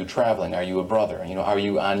brother? Are you traveling? Are you a brother? You know, are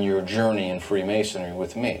you on your journey in Freemasonry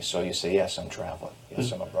with me? So you say, yes, I'm traveling.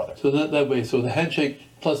 Yes, I'm a brother. So that way, so the handshake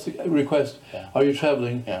plus the request, are you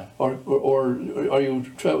traveling? Yeah. Or are you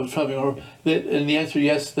traveling? Or and the answer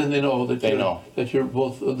yes, then they know that that you're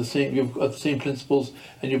both of the same. You've got the same principles,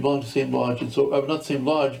 and you belong to the same lodge. And so, not the same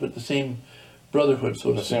lodge, but the same brotherhood.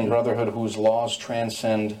 So the same brotherhood whose laws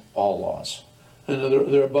transcend all laws. And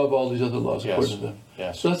they're above all these other laws, according to them.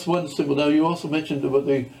 Yes. So that's one symbol. Now, you also mentioned about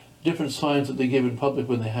the different signs that they give in public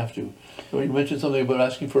when they have to. You mentioned something about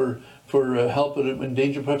asking for help in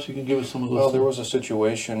danger. Perhaps you can give us some of those. Well, there was a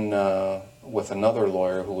situation with another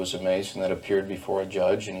lawyer who was a Mason that appeared before a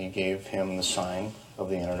judge, and he gave him the sign of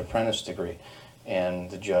the entered apprentice degree. And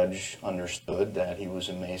the judge understood that he was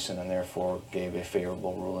a Mason and therefore gave a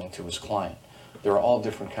favorable ruling to his client. There are all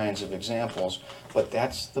different kinds of examples, but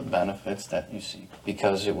that's the benefits that you see,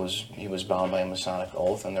 because he was bound by a Masonic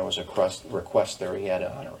oath, and there was a request there, he had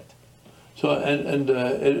to honor it. So and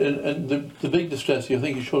the big distress, I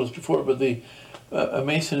think you showed us before, but a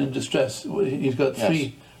Mason in distress, he's got three.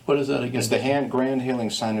 Yes. What is that again? It's the grand healing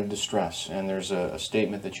sign of distress, and there's a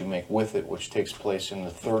statement that you make with it, which takes place in the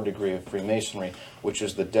third degree of Freemasonry, which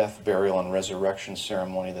is the death, burial, and resurrection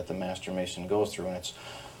ceremony that the Master Mason goes through, and it's,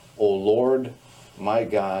 O Lord, my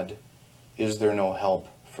God, is there no help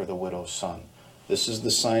for the widow's son? This is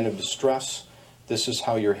the sign of distress. This is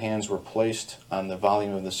how your hands were placed on the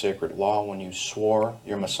volume of the sacred law when you swore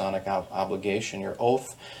your Masonic obligation, your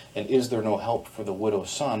oath. And is there no help for the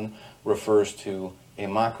widow's son refers to a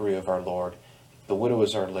mockery of our Lord. The widow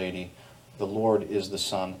is Our Lady. The Lord is the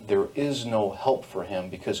Son. There is no help for him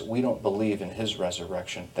because we don't believe in his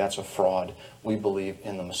resurrection. That's a fraud. We believe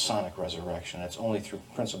in the Masonic resurrection. It's only through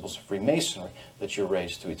principles of Freemasonry that you're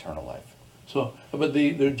raised to eternal life. So, but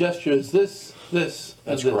their gesture is this, and That's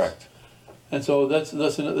this. Correct. And so that's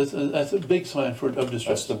a big sign of distress.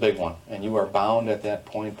 That's the big one. And you are bound at that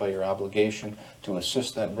point by your obligation to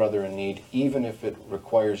assist that brother in need, even if it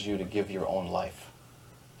requires you to give your own life.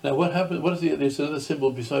 Now, what happens? What is there's another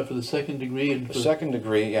symbol beside for the second degree? And the second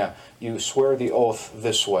degree, you swear the oath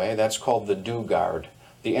this way. That's called the due guard.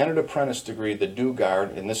 The entered apprentice degree, the due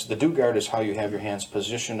guard, and the due guard is how you have your hands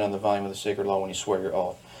positioned on the volume of the sacred law when you swear your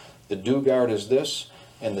oath. The due guard is this,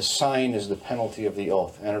 and the sign is the penalty of the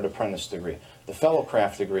oath, entered apprentice degree. The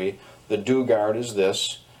fellowcraft degree, the due guard is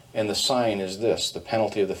this, and the sign is this. The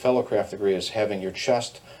penalty of the fellowcraft degree is having your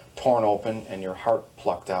chest torn open and your heart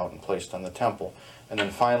plucked out and placed on the temple. And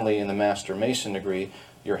then finally, in the Master Mason degree,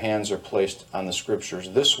 your hands are placed on the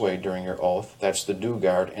scriptures this way during your oath. That's the due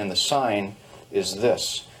guard. And the sign is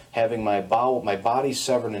this: having my body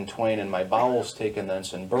severed in twain and my bowels taken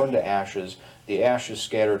thence and burned to ashes, the ashes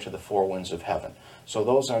scattered to the four winds of heaven. So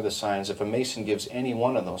those are the signs. If a Mason gives any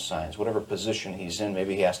one of those signs, whatever position he's in,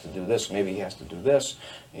 maybe he has to do this, maybe he has to do this,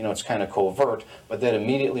 it's kind of covert, but that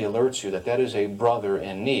immediately alerts you that that is a brother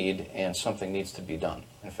in need and something needs to be done.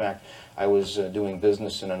 In fact, I was doing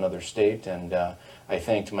business in another state, and I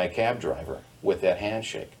thanked my cab driver with that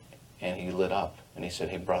handshake, and he lit up, and he said,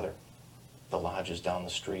 "Hey, brother, the lodge is down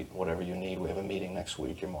the street. Whatever you need, we have a meeting next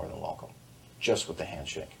week. You're more than welcome." Just with the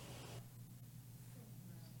handshake.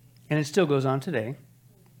 And it still goes on today.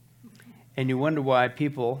 And you wonder why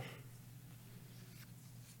people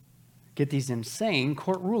get these insane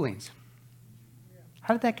court rulings.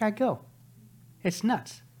 How did that guy go? It's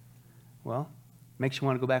nuts. Well, makes you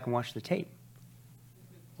want to go back and watch the tape.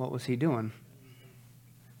 What was he doing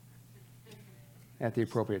at the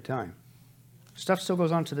appropriate time? Stuff still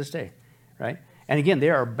goes on to this day, right? And again, they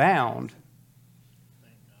are bound.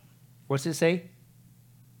 What's it say?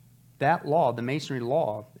 That law, the Masonry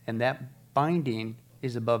law, and that binding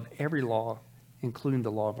is above every law, including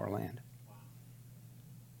the law of our land.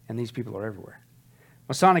 And these people are everywhere.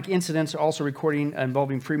 Masonic incidents are also recording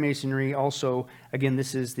involving Freemasonry. Also, again,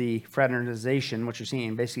 this is the fraternization, what you're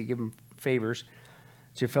seeing, basically giving favors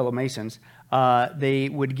to fellow Masons. They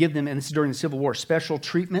would give them, and this is during the Civil War, special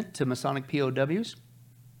treatment to Masonic POWs.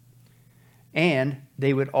 And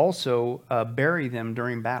they would also bury them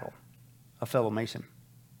during battle, a fellow Mason,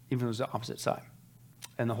 even if it was the opposite side.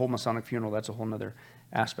 And the whole Masonic funeral, that's a whole other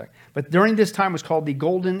aspect. But during this time was called the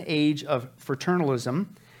Golden Age of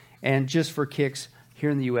Fraternalism. And just for kicks, here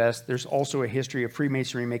in the U.S., there's also a history of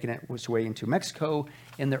Freemasonry making its way into Mexico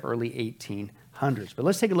in the early 1800s. But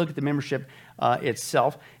let's take a look at the membership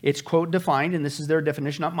itself. It's, quote, defined, and this is their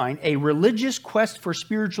definition, not mine, a religious quest for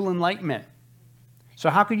spiritual enlightenment. So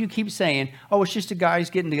how could you keep saying, oh, it's just a guys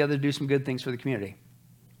getting together to do some good things for the community?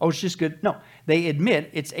 Oh, it's just good. No, they admit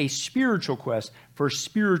it's a spiritual quest for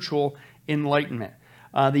spiritual enlightenment.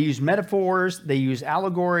 They use metaphors, they use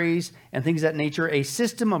allegories, and things of that nature. A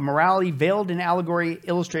system of morality veiled in allegory,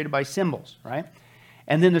 illustrated by symbols, right?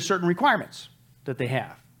 And then there's certain requirements that they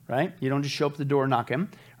have, right? You don't just show up at the door and knock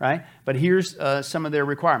him, right? But here's some of their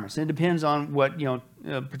requirements. And it depends on what,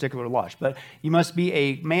 particular lodge. But you must be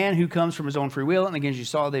a man who comes from his own free will. And again, as you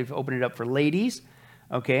saw, they've opened it up for ladies,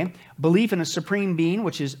 okay? Belief in a supreme being,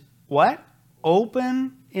 which is what?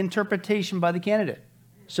 Open interpretation by the candidate.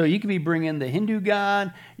 So you could be bringing the Hindu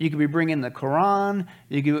God, you could be bringing the Quran,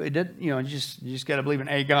 you just got to believe in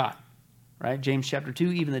a God, right? James chapter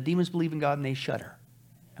 2, even the demons believe in God and they shudder.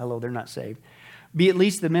 Hello, they're not saved. Be at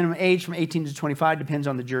least the minimum age from 18 to 25, depends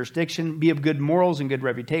on the jurisdiction. Be of good morals and good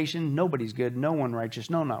reputation. Nobody's good, no one righteous,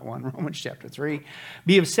 no, not one. Romans chapter 3.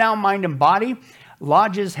 Be of sound mind and body.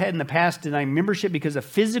 Lodges had in the past denied membership because of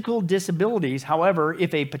physical disabilities. However,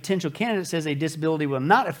 if a potential candidate says a disability will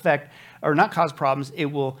not affect or not cause problems, it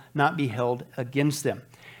will not be held against them.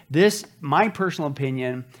 This, my personal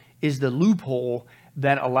opinion, is the loophole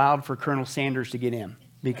that allowed for Colonel Sanders to get in.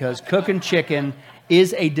 Because cooking chicken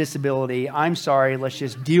is a disability. I'm sorry, let's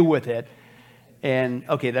just deal with it. And,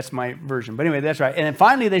 okay, that's my version. But anyway, that's right. And then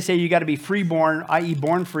finally, they say you got to be freeborn, i.e.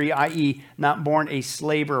 born free, i.e. not born a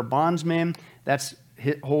slave or a bondsman. That's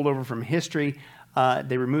holdover from history.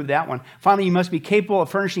 They removed that one. Finally, you must be capable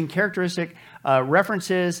of furnishing characteristic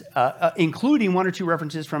references, including one or two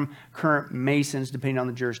references from current Masons, depending on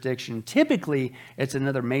the jurisdiction. Typically, it's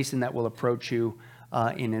another Mason that will approach you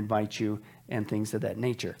and invite you and things of that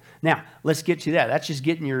nature. Now, let's get to that. That's just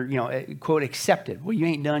getting your, quote, accepted. Well, you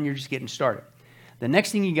ain't done. You're just getting started. The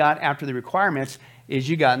next thing you got after the requirements is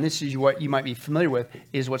you got, and this is what you might be familiar with,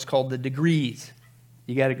 is what's called the degrees.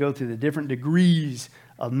 You got to go through the different degrees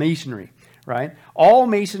of Masonry, right? All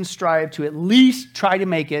Masons strive to at least try to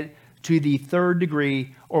make it to the third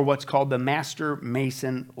degree, or what's called the Master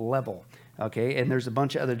Mason level. Okay, and there's a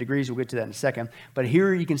bunch of other degrees. We'll get to that in a second. But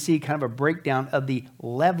here you can see kind of a breakdown of the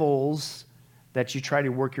levels that you try to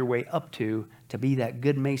work your way up to be that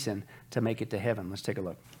good Mason to make it to heaven. Let's take a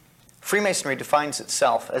look. Freemasonry defines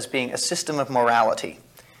itself as being a system of morality.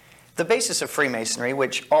 The basis of Freemasonry,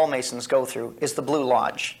 which all Masons go through, is the Blue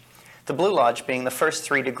Lodge. The Blue Lodge being the first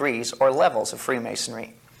 3 degrees or levels of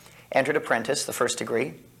Freemasonry. Entered Apprentice, the first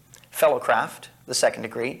degree, Fellowcraft, the second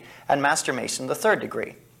degree, and Master Mason, the third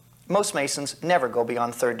degree. Most Masons never go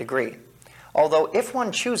beyond third degree. Although if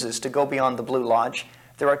one chooses to go beyond the Blue Lodge,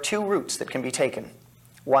 there are 2 routes that can be taken.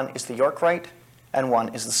 One is the York Rite, and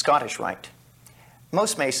one is the Scottish Rite.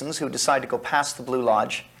 Most Masons who decide to go past the Blue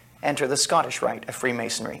Lodge enter the Scottish Rite of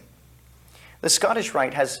Freemasonry. The Scottish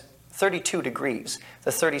Rite has 32 degrees.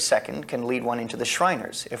 The 32nd can lead one into the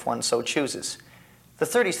Shriners, if one so chooses. The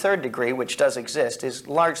 33rd degree, which does exist, is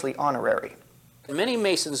largely honorary. Many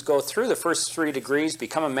Masons go through the first 3 degrees,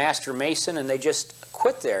 become a Master Mason, and they just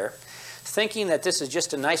quit there, thinking that this is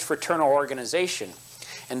just a nice fraternal organization.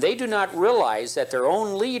 And they do not realize that their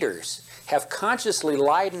own leaders have consciously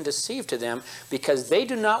lied and deceived to them because they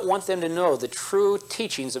do not want them to know the true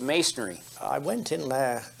teachings of Masonry. I went in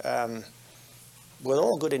there with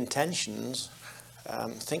all good intentions,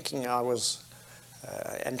 thinking I was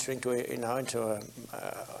entering into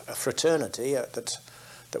a fraternity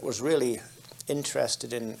that was really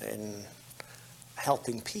interested in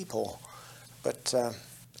helping people. But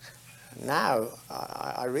now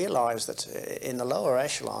I realize that in the lower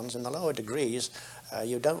echelons, in the lower degrees,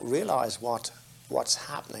 you don't realize what's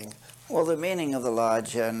happening. Well, the meaning of the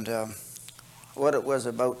lodge and what it was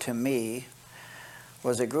about to me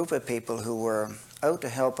was a group of people who were out to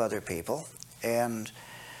help other people, and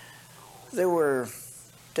there were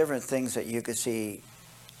different things that you could see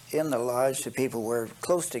in the lodge. The people were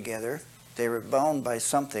close together, they were bound by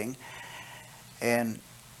something, and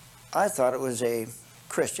I thought it was a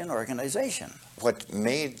Christian organization. What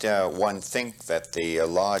made one think that the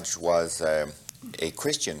lodge was a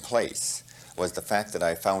Christian place was the fact that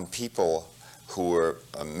I found people who were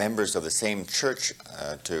members of the same church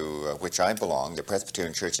to which I belong, the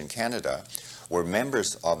Presbyterian Church in Canada, were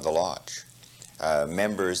members of the lodge,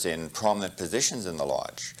 members in prominent positions in the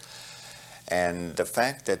lodge. And the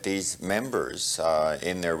fact that these members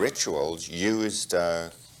in their rituals used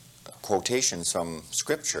quotations from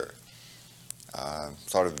Scripture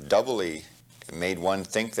sort of doubly made one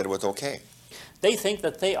think that it was okay. They think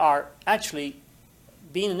that they are actually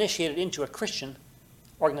being initiated into a Christian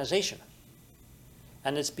organization.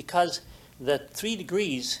 And it's because the 3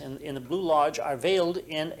 degrees in the Blue Lodge are veiled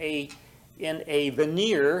in a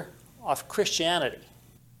veneer of Christianity.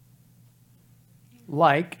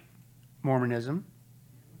 Like Mormonism,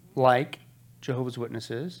 like Jehovah's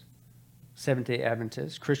Witnesses, Seventh-day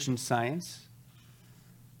Adventists, Christian Science.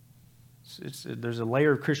 There's a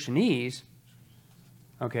layer of Christianese,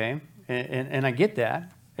 okay? And I get that.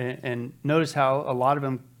 And notice how a lot of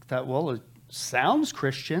them thought, well, it sounds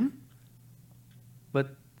Christian.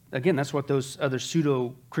 But again, that's what those other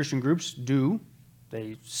pseudo-Christian groups do.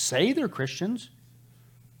 They say they're Christians.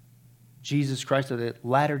 Jesus Christ of the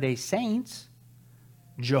Latter-day Saints,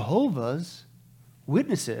 Jehovah's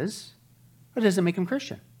Witnesses, but it doesn't make them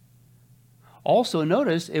Christian. Also,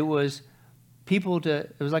 notice it was it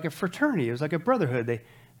was like a fraternity, it was like a brotherhood. They're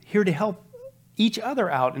here to help each other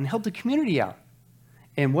out and help the community out.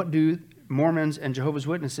 And what do Mormons and Jehovah's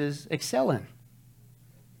Witnesses excel in?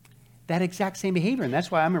 That exact same behavior. And that's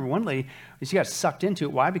why I remember one lady, she got sucked into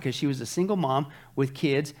it. Why? Because she was a single mom with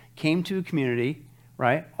kids, came to a community,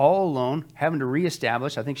 right, all alone, having to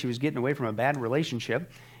reestablish. I think she was getting away from a bad relationship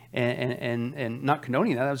and not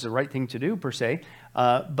condoning that. That was the right thing to do, per se.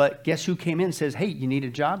 But guess who came in and says, hey, you need a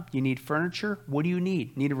job? You need furniture? What do you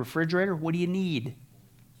need? Need a refrigerator? What do you need?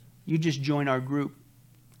 You just join our group.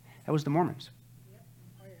 That was the Mormons.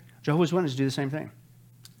 Jehovah's Witnesses do the same thing.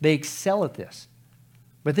 They excel at this.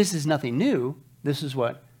 But this is nothing new. This is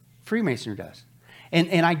what Freemasonry does.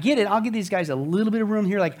 And I get it. I'll give these guys a little bit of room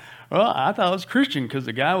here. Like, well, I thought it was Christian because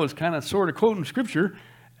the guy was kind of sort of quoting Scripture.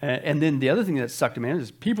 And then the other thing that sucked him in is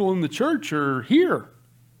people in the church are here,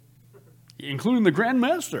 including the Grand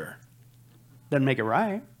Master. Doesn't make it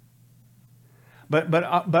right. But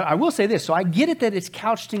I will say this. So I get it that it's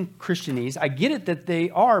couched in Christianese. I get it that they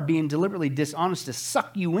are being deliberately dishonest to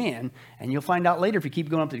suck you in. And you'll find out later if you keep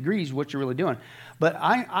going up the degrees what you're really doing. But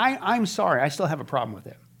I'm sorry. I still have a problem with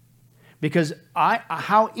it. Because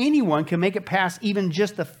how anyone can make it past even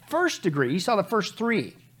just the first degree. You saw the first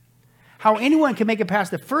 3. How anyone can make it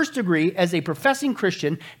past the first degree as a professing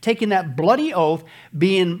Christian, taking that bloody oath,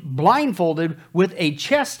 being blindfolded with a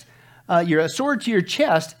sword to your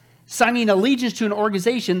chest, signing allegiance to an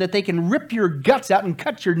organization that they can rip your guts out and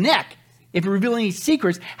cut your neck if you reveal any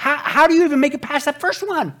secrets. How do you even make it past that first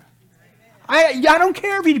one? I don't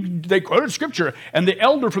care if they quoted Scripture and the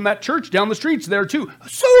elder from that church down the street's there too.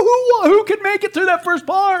 So who can make it through that first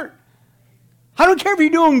part? I don't care if you're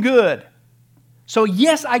doing good. So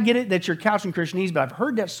yes, I get it that you're couched in Christianese, but I've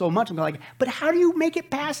heard that so much. I'm like, but how do you make it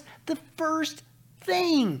past the first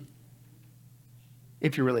thing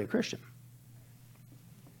if you're really a Christian?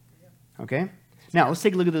 Okay? Now, let's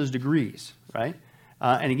take a look at those degrees, right?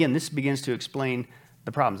 And again, this begins to explain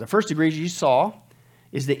the problems. The first degree you saw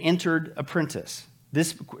is the entered apprentice.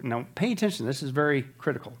 Now, pay attention. This is very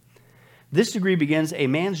critical. This degree begins a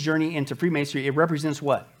man's journey into Freemasonry. It represents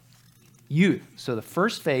what? Youth. So the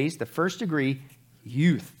first phase, the first degree,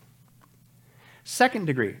 youth. Second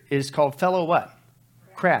degree is called fellow what?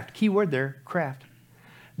 Craft. Key word there, craft.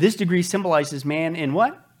 This degree symbolizes man in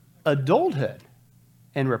what? Adulthood.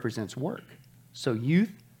 And represents work. So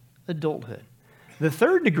youth, adulthood. The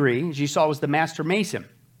third degree, as you saw, was the Master Mason,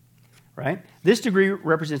 right? This degree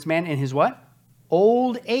represents man in his what?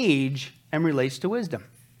 Old age and relates to wisdom.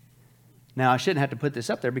 Now, I shouldn't have to put this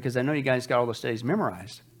up there because I know you guys got all the studies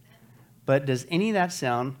memorized. But does any of that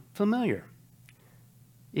sound familiar?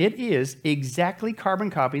 It is exactly carbon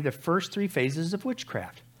copy the first 3 phases of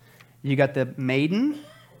witchcraft. You got the maiden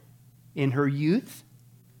in her youth.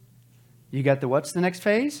 You got what's the next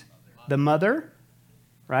phase? The mother,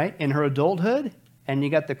 right, in her adulthood. And you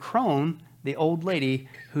got the crone, the old lady,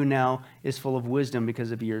 who now is full of wisdom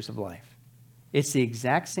because of years of life. It's the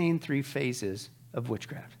exact same 3 phases of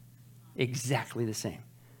witchcraft. Exactly the same.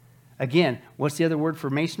 Again, what's the other word for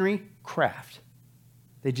masonry? Craft.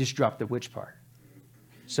 They just dropped the witch part.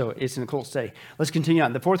 So it's an occult study. Let's continue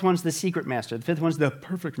on. The 4th one's the secret master. The 5th one's the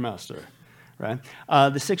perfect master. Right?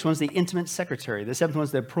 The 6th one's the intimate secretary. The 7th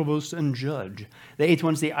one's the provost and judge. The 8th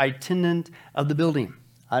one's the intendant of the building.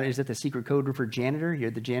 Is that the secret code for janitor? You're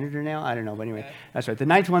the janitor now? I don't know, but anyway, that's right. The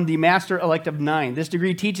 9th one, the Master Elect of 9. This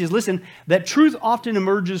degree teaches, listen, that truth often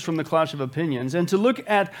emerges from the clash of opinions, and to look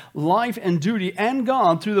at life and duty and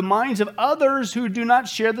God through the minds of others who do not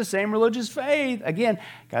share the same religious faith. Again,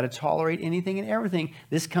 got to tolerate anything and everything.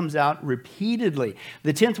 This comes out repeatedly.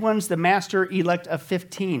 The 10th one's the Master Elect of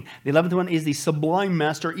 15. The 11th one is the Sublime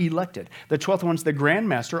Master Elected. The 12th one's the Grand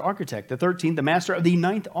Master Architect. The 13th, the Master of the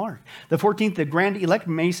 9th Art. The 14th, the Grand Elect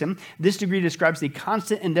Mason. This degree describes the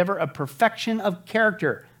constant endeavor of perfection of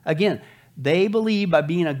character. Again, they believe by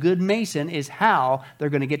being a good Mason is how they're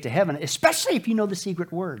going to get to heaven, especially if you know the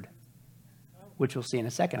secret word, which we'll see in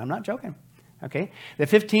a second. I'm not joking. Okay. The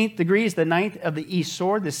 15th degree is the 9th of the East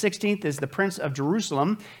Sword. The 16th is the Prince of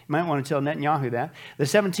Jerusalem. You might want to tell Netanyahu that. The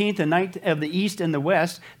 17th, the 9th of the East and the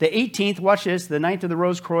West. The 18th, watch this, the 9th of the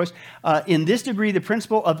Rose Cross. In this degree, the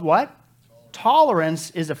principle of what?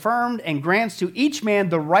 Tolerance is affirmed and grants to each man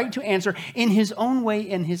the right to answer in his own way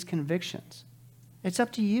in his convictions. It's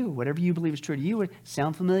up to you. Whatever you believe is true to you. Would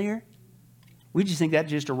sound familiar? We just think that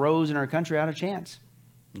just arose in our country out of chance.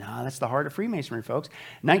 No, that's the heart of Freemasonry, folks.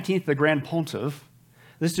 19th, the Grand Pontiff.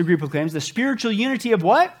 This degree proclaims the spiritual unity of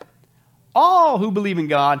what? All who believe in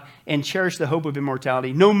God and cherish the hope of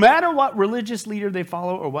immortality, no matter what religious leader they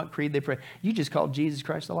follow or what creed they pray. You just called Jesus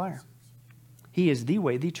Christ a liar. He is the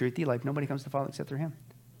way, the truth, the life. Nobody comes to the Father except through him.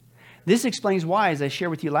 This explains why, as I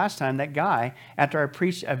shared with you last time, that guy, after I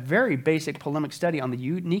preached a very basic polemic study on the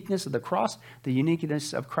uniqueness of the cross, the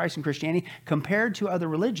uniqueness of Christ and Christianity compared to other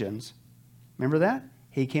religions, remember that?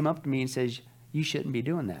 He came up to me and says, you shouldn't be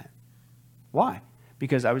doing that. Why?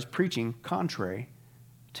 Because I was preaching contrary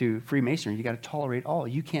to Freemasonry. You got to tolerate all.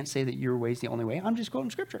 You can't say that your way is the only way. I'm just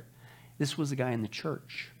quoting Scripture. This was the guy in the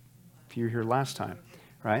church, if you were here last time.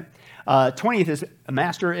 Right? 20th is a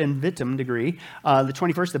Master in Vitam degree. The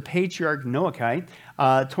 21st, the Patriarch Noachite.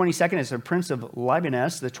 22nd is the Prince of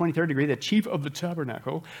Libanus. The 23rd degree, the Chief of the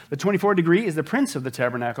Tabernacle. The 24th degree is the Prince of the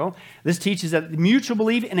Tabernacle. This teaches that mutual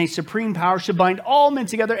belief in a supreme power should bind all men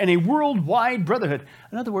together in a worldwide brotherhood.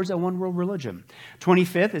 In other words, a one world religion.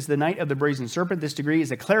 25th is the Knight of the Brazen Serpent. This degree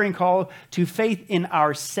is a clarion call to faith in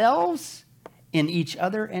ourselves, in each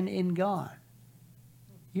other, and in God.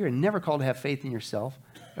 You are never called to have faith in yourself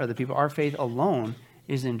or the people. Our faith alone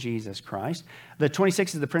is in Jesus Christ. The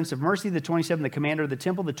 26th is the Prince of Mercy. The 27th, the Commander of the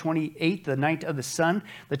Temple. The 28th, the Knight of the Sun.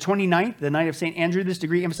 The 29th, the Knight of St. Andrew. This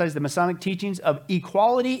degree emphasizes the Masonic teachings of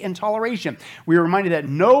equality and toleration. We are reminded that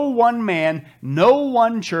no one man, no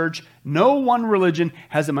one church, no one religion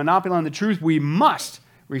has a monopoly on the truth. We must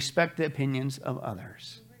respect the opinions of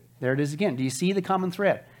others. There it is again. Do you see the common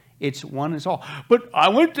thread? It's one is all. But I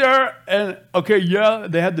went there and, okay, yeah,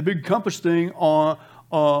 they had the big compass thing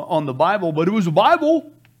on the Bible, but it was a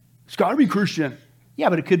Bible. It's got to be Christian. Yeah,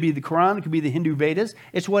 but it could be the Quran. It could be the Hindu Vedas.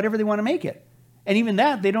 It's whatever they want to make it. And even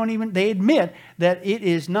that, they admit that it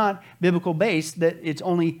is not biblical based, that it's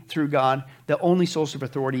only through God. The only source of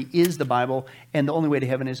authority is the Bible, and the only way to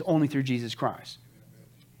heaven is only through Jesus Christ.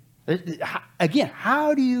 Again,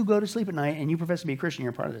 how do you go to sleep at night and you profess to be a Christian?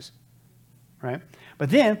 You're part of this. Right?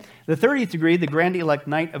 But then, the 30th degree, the Grand Elect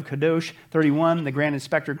Knight of Kadosh. 31, the Grand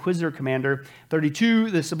Inspector Inquisitor Commander.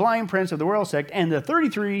 32, the Sublime Prince of the Royal Sect. And the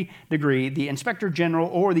 33 degree, the Inspector General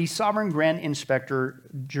or the Sovereign Grand Inspector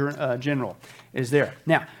General is there.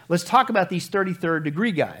 Now, let's talk about these 33rd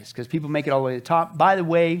degree guys, because people make it all the way to the top. By the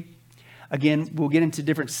way, again, we'll get into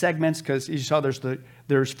different segments, because as you saw,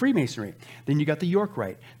 there's Freemasonry. Then you got the York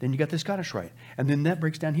Rite. Then you got the Scottish Rite. And then that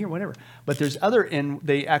breaks down here, whatever. But there's other, and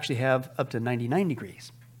they actually have up to 99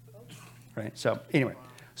 degrees. Right? So anyway,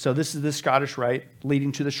 so this is the Scottish Rite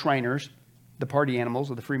leading to the Shriners, the party animals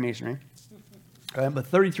of the Freemasonry. But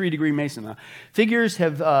 33 degree Mason. Figures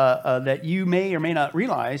have that you may or may not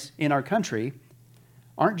realize in our country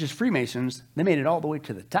aren't just Freemasons. They made it all the way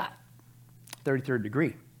to the top. 33rd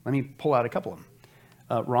degree. Let me pull out a couple of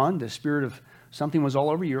them. Ron, the spirit of something was all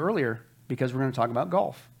over you earlier, because we're going to talk about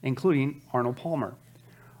golf, including Arnold Palmer.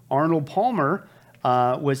 Arnold Palmer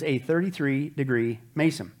was a 33 degree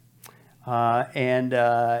Mason. And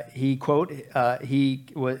he, quote, he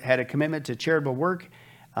had a commitment to charitable work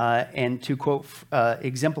and to, quote,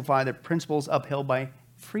 exemplify the principles upheld by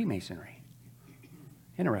Freemasonry.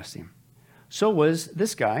 Interesting. So was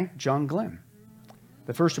this guy, John Glenn,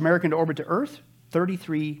 the first American to orbit to Earth,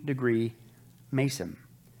 33 degree Mason.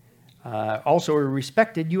 Also a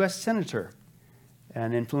respected U.S. senator,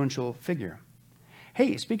 an influential figure.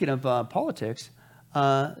 Hey, speaking of politics,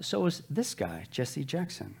 so is this guy, Jesse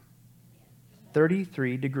Jackson.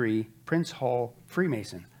 33 degree Prince Hall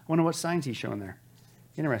Freemason. I wonder what signs he's showing there.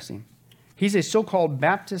 Interesting. He's a so-called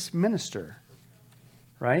Baptist minister,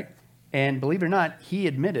 right? And believe it or not, he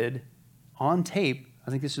admitted on tape, I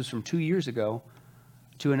think this was from 2 years ago,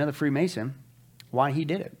 to another Freemason, why he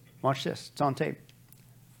did it. Watch this. It's on tape.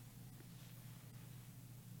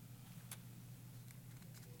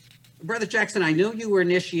 Brother Jackson, I know you were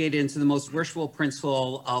initiated into the most worshipful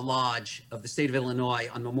principal lodge of the state of Illinois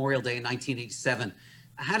on Memorial Day in 1987.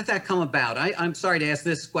 How did that come about? I'm sorry to ask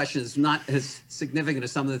this question. It's not as significant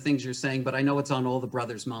as some of the things you're saying, but I know it's on all the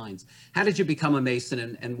brothers' minds. How did you become a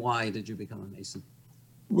Mason, and why did you become a Mason?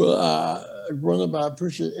 Well, growing up, I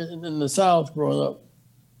appreciate in the South. Growing up,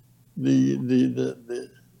 the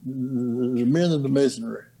men of the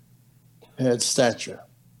Masonry had stature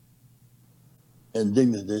and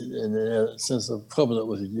dignity, and they had a sense of covenant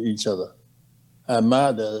with each other. I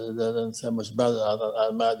admired that. I didn't say much about it. I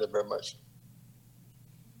admired that very much.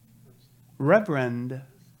 Reverend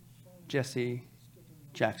Jesse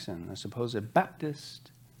Jackson, a supposed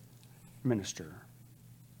Baptist minister.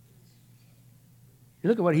 You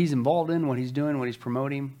look at what he's involved in, what he's doing, what he's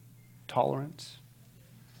promoting, tolerance.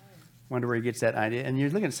 Wonder where he gets that idea. And you're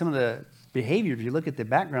looking at some of the behavior, if you look at the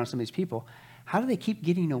background of some of these people, how do they keep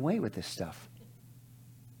getting away with this stuff?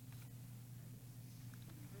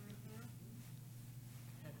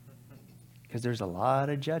 Because there's a lot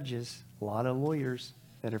of judges, a lot of lawyers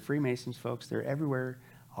that are Freemasons, folks. They're everywhere.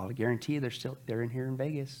 I'll guarantee you they're in here in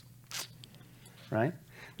Vegas. Right?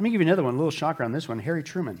 Let me give you another one, a little shocker on this one. Harry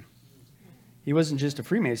Truman. He wasn't just a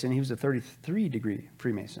Freemason, he was a 33-degree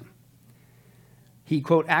Freemason. He,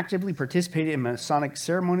 quote, actively participated in Masonic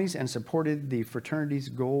ceremonies and supported the fraternity's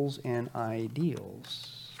goals and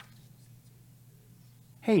ideals.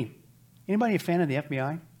 Hey, anybody a fan of the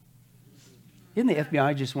FBI? Isn't the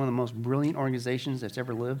FBI just one of the most brilliant organizations that's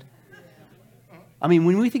ever lived? I mean,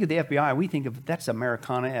 when we think of the FBI, we think of that's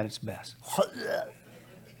Americana at its best.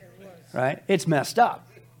 Right? It's messed up.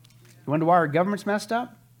 You wonder why our government's messed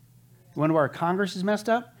up? You wonder why our Congress is messed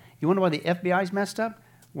up? You wonder why the FBI is messed up?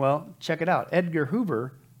 Well, check it out. Edgar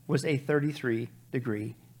Hoover was a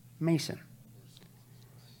 33-degree Mason.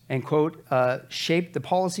 And, quote, shaped the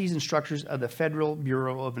policies and structures of the Federal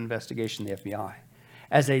Bureau of Investigation, the FBI.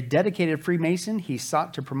 As a dedicated Freemason, he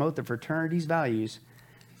sought to promote the fraternity's values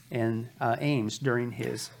and aims during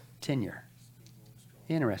his tenure.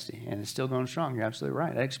 Interesting. And it's still going strong. You're absolutely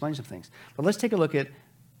right. That explains some things. But let's take a look at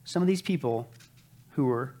some of these people who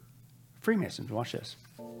were Freemasons. Watch this.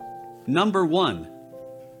 Number 1.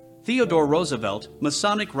 Theodore Roosevelt,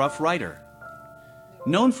 Masonic Rough Rider.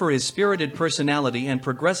 Known for his spirited personality and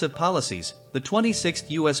progressive policies, the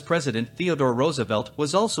 26th U.S. President Theodore Roosevelt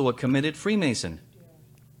was also a committed Freemason.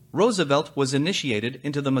 Roosevelt was initiated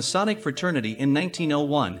into the Masonic fraternity in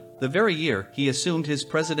 1901, the very year he assumed his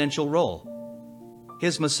presidential role.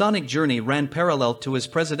 His Masonic journey ran parallel to his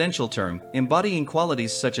presidential term, embodying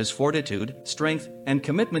qualities such as fortitude, strength, and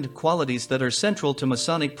commitment, qualities that are central to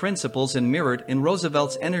Masonic principles and mirrored in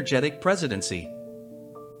Roosevelt's energetic presidency.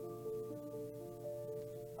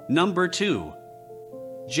 Number 2.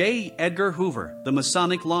 J. Edgar Hoover, the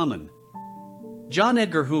Masonic Lawman. John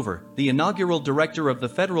Edgar Hoover, the inaugural director of the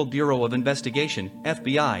Federal Bureau of Investigation,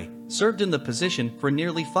 FBI, served in the position for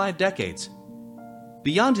nearly 5 decades.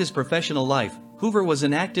 Beyond his professional life, Hoover was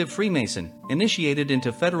an active Freemason, initiated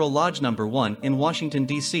into Federal Lodge No. 1 in Washington,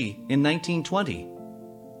 D.C. in 1920.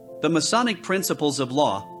 The Masonic principles of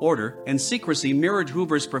law, order, and secrecy mirrored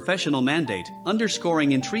Hoover's professional mandate,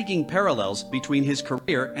 underscoring intriguing parallels between his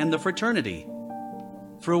career and the fraternity.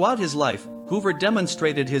 Throughout his life, Hoover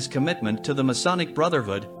demonstrated his commitment to the Masonic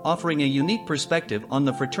Brotherhood, offering a unique perspective on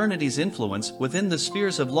the fraternity's influence within the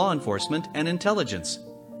spheres of law enforcement and intelligence.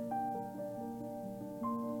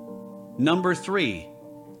 Number 3.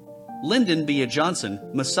 Lyndon B.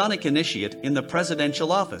 Johnson, Masonic Initiate in the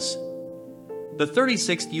Presidential Office. The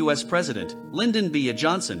 36th U.S. President, Lyndon B.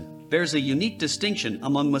 Johnson, bears a unique distinction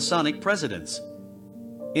among Masonic presidents.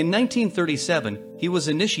 In 1937, he was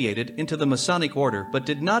initiated into the Masonic Order but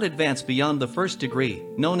did not advance beyond the first degree,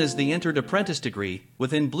 known as the Entered Apprentice degree,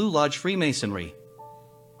 within Blue Lodge Freemasonry.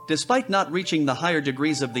 Despite not reaching the higher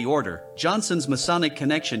degrees of the order, Johnson's Masonic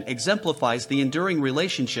connection exemplifies the enduring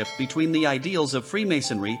relationship between the ideals of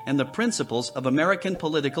Freemasonry and the principles of American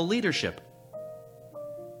political leadership.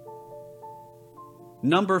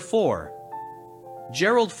 Number 4.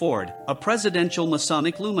 Gerald Ford, a presidential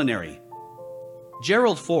Masonic luminary.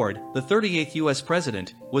 Gerald Ford, the 38th U.S.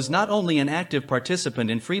 President, was not only an active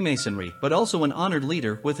participant in Freemasonry but also an honored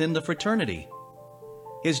leader within the fraternity.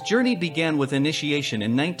 His journey began with initiation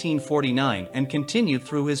in 1949 and continued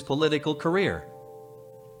through his political career.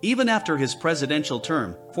 Even after his presidential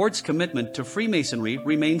term, Ford's commitment to Freemasonry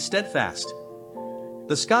remained steadfast.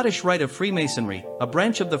 The Scottish Rite of Freemasonry, a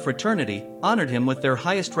branch of the fraternity, honored him with their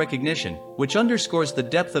highest recognition, which underscores the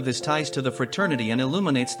depth of his ties to the fraternity and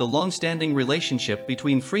illuminates the long-standing relationship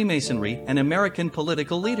between Freemasonry and American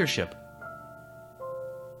political leadership.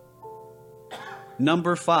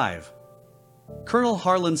 Number 5. Colonel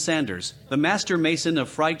Harlan Sanders, the Master Mason of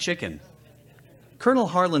Fried Chicken. Colonel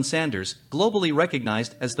Harlan Sanders, globally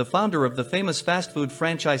recognized as the founder of the famous fast food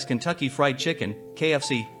franchise Kentucky Fried Chicken,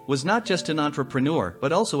 KFC, was not just an entrepreneur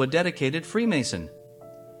but also a dedicated Freemason.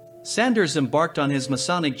 Sanders embarked on his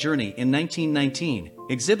Masonic journey in 1919,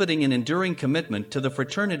 exhibiting an enduring commitment to the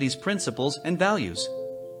fraternity's principles and values.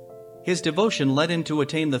 His devotion led him to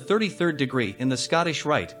attain the 33rd degree in the Scottish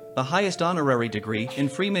Rite, the highest honorary degree in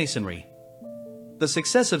Freemasonry. The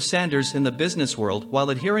success of Sanders in the business world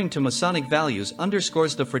while adhering to Masonic values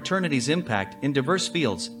underscores the fraternity's impact in diverse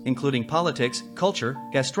fields, including politics, culture,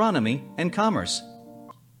 gastronomy, and commerce.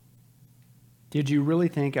 Did you really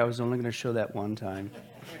think I was only going to show that one time?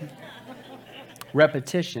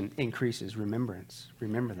 Repetition increases remembrance.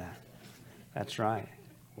 Remember that. That's right.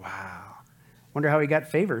 Wow. Wonder how he got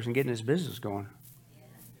favors in getting his business going.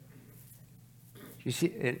 You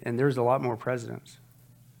see, and there's a lot more presidents.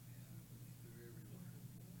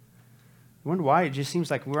 I wonder why it just seems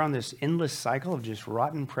like we're on this endless cycle of just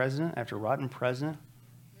rotten president after rotten president,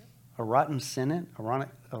 a rotten Senate,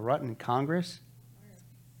 a rotten Congress.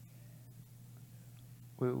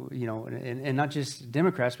 You know, and not just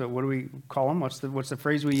Democrats, but what do we call them? What's the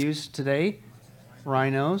phrase we use today?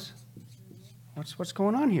 Rhinos. What's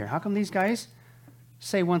going on here? How come these guys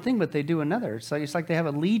say one thing but they do another? It's like they have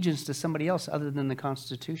allegiance to somebody else other than the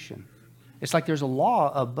Constitution. It's like there's a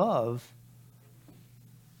law above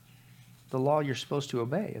the law you're supposed to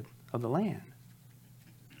obey of the land.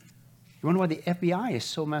 You wonder why the FBI is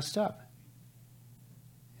so messed up.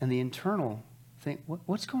 And the internal thing,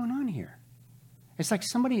 what's going on here? It's like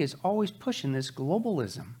somebody is always pushing this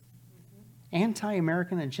globalism,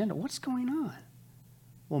 anti-American agenda. What's going on?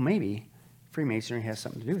 Well, maybe Freemasonry has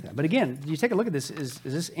something to do with that. But again, you take a look at this. Is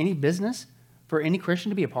this any business for any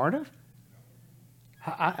Christian to be a part of?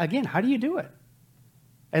 Again, how do you do it?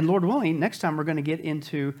 And Lord willing, next time we're going to get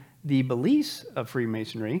into the beliefs of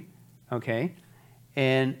Freemasonry, okay?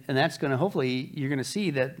 And that's going to, hopefully, you're going to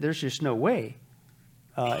see that there's just no way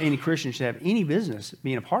any Christian should have any business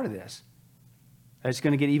being a part of this. It's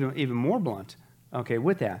going to get even more blunt, okay,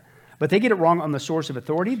 with that. But they get it wrong on the source of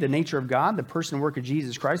authority, the nature of God, the person and work of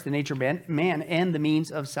Jesus Christ, the nature of man, and the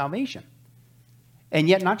means of salvation. And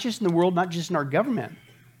yet, not just in the world, not just in our government,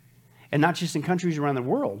 and not just in countries around the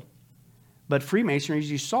world, but Freemasonry,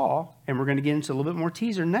 as you saw, and we're going to get into a little bit more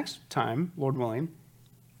teaser next time, Lord willing,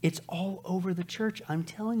 it's all over the church, I'm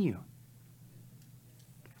telling you.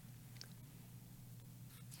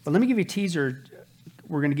 But let me give you a teaser.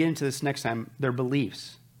 We're going to get into this next time, their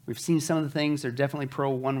beliefs. We've seen some of the things. They're definitely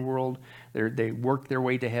pro-one world. They work their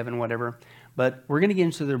way to heaven, whatever. But we're going to get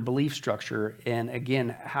into their belief structure, and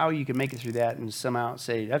again, how you can make it through that and somehow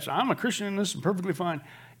say, I'm a Christian and this is perfectly fine,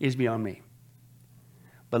 is beyond me.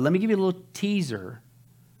 But let me give you a little teaser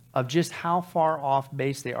of just how far off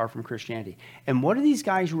base they are from Christianity. And what are these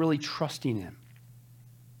guys really trusting in?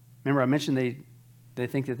 Remember I mentioned they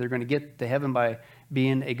think that they're going to get to heaven by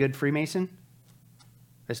being a good Freemason?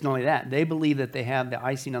 It's not only that. They believe that they have the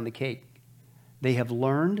icing on the cake. They have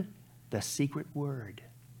learned the secret word.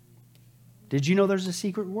 Did you know there's a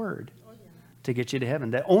secret word to get you to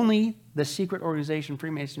heaven that only the secret organization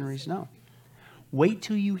Freemasonries know? Wait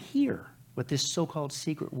till you hear what this so-called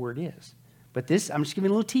secret word is. But this, I'm just giving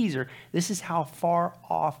a little teaser. This is how far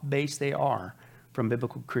off base they are from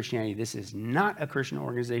biblical Christianity. This is not a Christian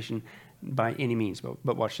organization by any means,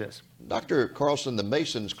 but watch this. Dr. Carlson, the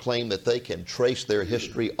Masons claim that they can trace their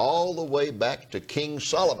history all the way back to King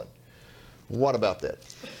Solomon. What about that?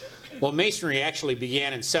 Well, Masonry actually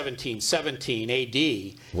began in 1717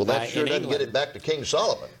 A.D. Well, that sure doesn't get it back to King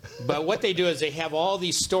Solomon. But what they do is they have all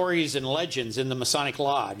these stories and legends in the Masonic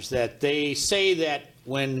Lodge that they say that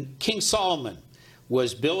when King Solomon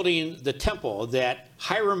was building the temple, that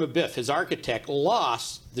Hiram Abiff, his architect,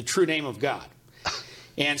 lost the true name of God.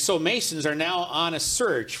 And so Masons are now on a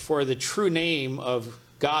search for the true name of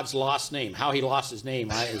God's lost name. How he lost his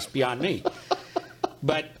name is beyond me.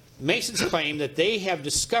 But Masons claim that they have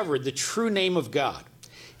discovered the true name of God.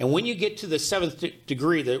 And when you get to the 7th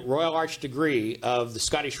degree, the Royal Arch degree of the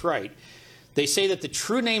Scottish Rite, they say that the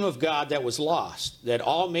true name of God that was lost, that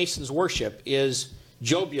all Masons worship, is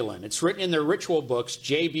Jobulin. It's written in their ritual books,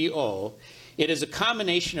 JBO. It is a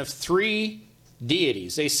combination of 3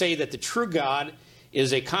 deities. They say that the true God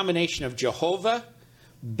is a combination of Jehovah,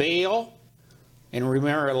 Baal, and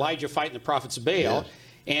remember Elijah fighting the prophets of Baal, yes,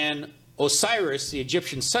 and Osiris, the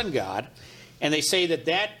Egyptian sun god, and they say that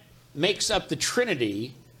that makes up the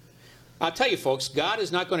Trinity. I'll tell you, folks, God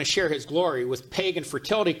is not going to share his glory with pagan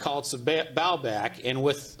fertility cults of Baalbek and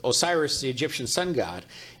with Osiris, the Egyptian sun god.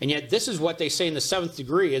 And yet this is what they say in the seventh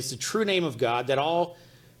degree is the true name of God that all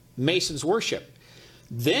Masons worship.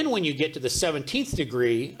 Then when you get to the 17th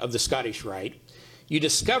degree of the Scottish Rite, you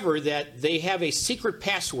discover that they have a secret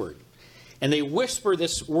password. And they whisper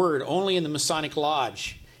this word only in the Masonic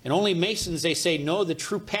Lodge. And only Masons, they say, know the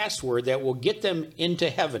true password that will get them into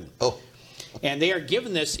heaven. Oh. And they are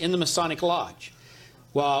given this in the Masonic Lodge.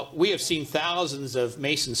 Well, we have seen thousands of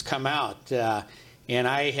Masons come out, and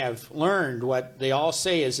I have learned what they all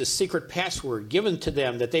say is a secret password given to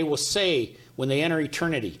them that they will say when they enter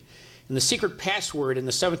eternity. And the secret password in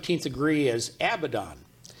the 17th degree is Abaddon.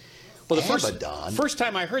 Well, the first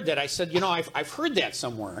time I heard that, I said, you know, I've heard that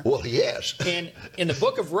somewhere. Well, yes. And in the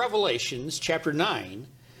book of Revelations, chapter 9,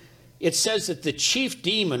 it says that the chief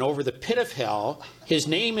demon over the pit of hell, his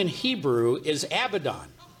name in Hebrew is Abaddon.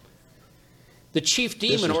 The chief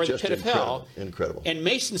demon over the pit of hell. Incredible. And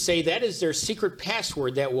Masons say that is their secret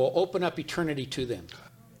password that will open up eternity to them.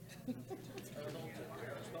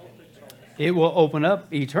 It will open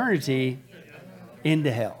up eternity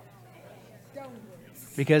into hell.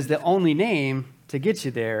 Because the only name to get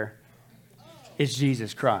you there is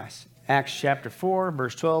Jesus Christ. Acts chapter 4,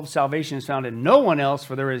 verse 12, salvation is found in no one else,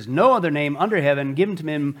 for there is no other name under heaven given to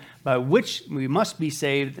men by which we must be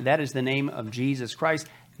saved. That is the name of Jesus Christ,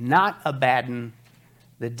 not Abaddon,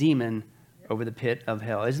 the demon over the pit of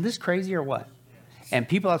hell. Isn't this crazy or what? And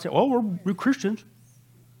people out say, oh, we're Christians.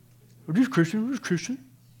 We're just Christians. We're just Christian.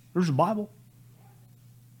 There's a Bible.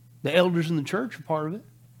 The elders in the church are part of it.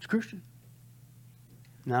 It's Christian.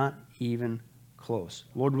 Not even close.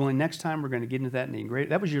 Lord willing, next time we're going to get into that in the great.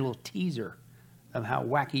 That was your little teaser of how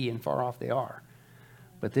wacky and far off they are.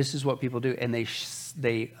 But this is what people do, and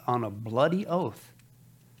they on a bloody oath,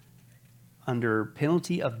 under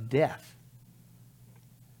penalty of death,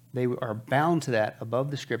 they are bound to that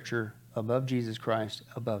above the Scripture, above Jesus Christ,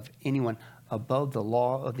 above anyone, above the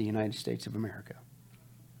law of the United States of America.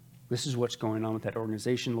 This is what's going on with that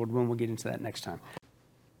organization. Lord willing, we'll get into that next time.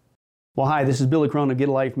 Well, hi, this is Billy Crone of Get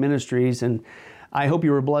a Life Ministries, and I hope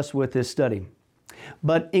you were blessed with this study.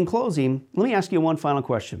 But in closing, let me ask you one final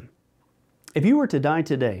question. If you were to die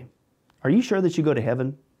today, are you sure that you go to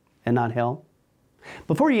heaven and not hell?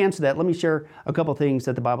 Before you answer that, let me share a couple things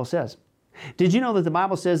that the Bible says. Did you know that the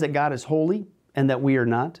Bible says that God is holy and that we are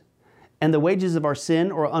not? And the wages of our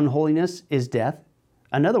sin or unholiness is death?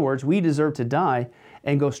 In other words, we deserve to die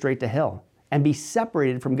and go straight to hell and be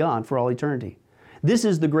separated from God for all eternity. This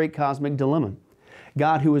is the great cosmic dilemma.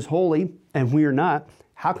 God who is holy and we are not,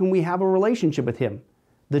 how can we have a relationship with Him?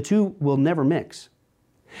 The two will never mix.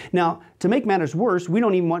 Now, to make matters worse, we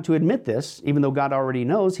don't even want to admit this, even though God already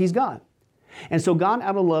knows He's God. And so God,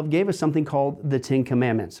 out of love, gave us something called the Ten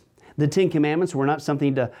Commandments. The Ten Commandments were not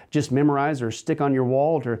something to just memorize or stick on your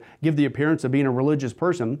wall to give the appearance of being a religious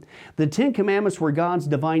person. The Ten Commandments were God's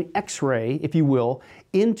divine X-ray, if you will,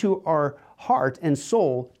 into our heart and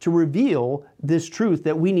soul to reveal this truth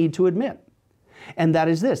that we need to admit. And that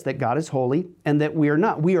is this, that God is holy and that we are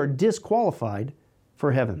not. We are disqualified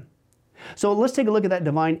for heaven. So let's take a look at that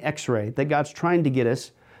divine X-ray that God's trying to get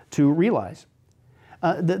us to realize.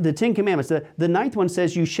 The Ten Commandments, the ninth one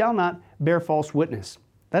says, you shall not bear false witness.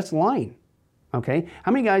 That's lying, okay?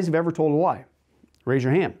 How many guys have ever told a lie? Raise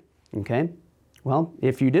your hand, okay? Well,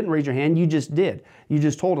 if you didn't raise your hand, you just did. You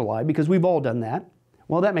just told a lie because we've all done that.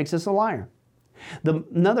 Well, that makes us a liar.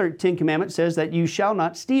 Another Ten Commandment says that you shall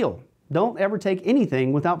not steal. Don't ever take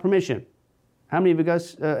anything without permission. How many of you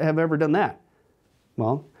guys have ever done that?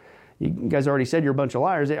 Well, you guys already said you're a bunch of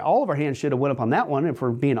liars. All of our hands should have went up on that one if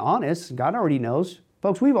we're being honest. God already knows.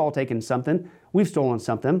 Folks, we've all taken something. We've stolen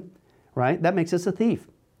something, right? That makes us a thief.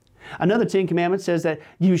 Another Ten Commandment says that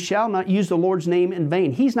you shall not use the Lord's name in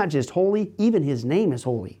vain. He's not just holy, even His name is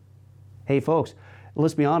holy. Hey, folks,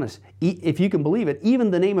 let's be honest. If you can believe it,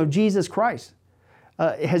 even the name of Jesus Christ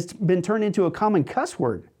has been turned into a common cuss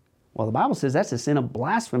word. Well, the Bible says that's a sin of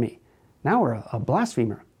blasphemy. Now we're a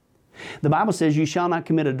blasphemer. The Bible says you shall not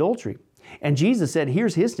commit adultery. And Jesus said,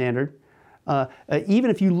 here's His standard.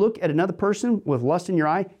 Even if you look at another person with lust in your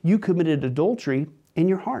eye, you committed adultery in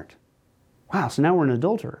your heart. Wow, so now we're an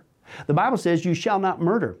adulterer. The Bible says you shall not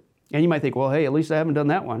murder. And you might think, well, hey, at least I haven't done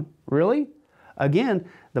that one. Really? Again,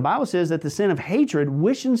 the Bible says that the sin of hatred,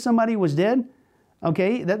 wishing somebody was dead,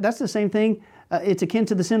 okay, that's the same thing. It's akin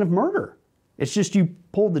to the sin of murder. It's just you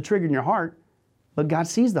pulled the trigger in your heart, but God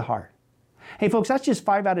sees the heart. Hey, folks, that's just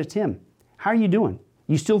 5 out of 10. How are you doing?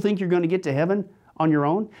 You still think you're going to get to heaven on your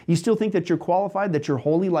own? You still think that you're qualified, that you're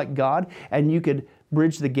holy like God, and you could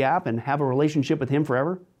bridge the gap and have a relationship with Him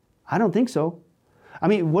forever? I don't think so. I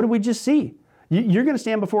mean, what did we just see? You're going to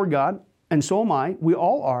stand before God, and so am I. We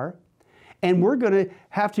all are. And we're going to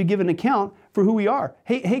have to give an account for who we are.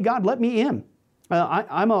 Hey, God, let me in.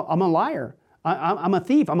 I'm a liar. I'm a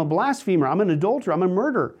thief. I'm a blasphemer. I'm an adulterer. I'm a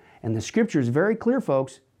murderer. And the Scripture is very clear,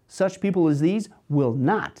 folks. Such people as these will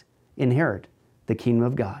not inherit the kingdom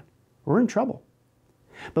of God. We're in trouble.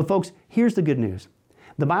 But folks, here's the good news.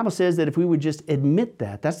 The Bible says that if we would just admit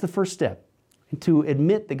that, that's the first step. To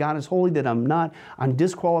admit that God is holy, that I'm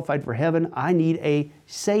disqualified for heaven, I need a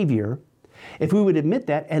Savior. If we would admit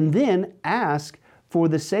that and then ask for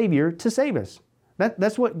the Savior to save us.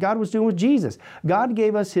 That's what God was doing with Jesus. God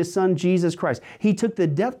gave us His Son, Jesus Christ. He took the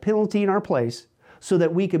death penalty in our place so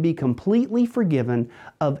that we could be completely forgiven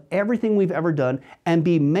of everything we've ever done and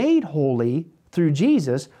be made holy through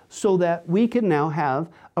Jesus so that we can now have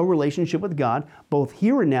a relationship with God both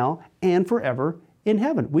here and now and forever in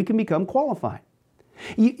heaven. We can become qualified.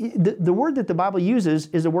 The word that the Bible uses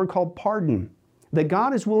is a word called pardon. That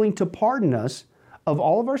God is willing to pardon us of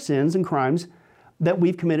all of our sins and crimes that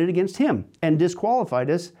we've committed against Him and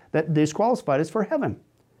disqualified us for heaven,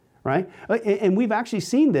 right? And we've actually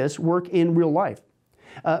seen this work in real life.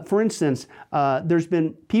 For instance, there's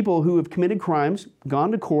been people who have committed crimes,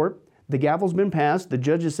 gone to court, the gavel's been passed, the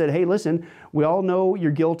judge has said, hey, listen, we all know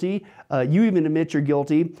you're guilty, you even admit you're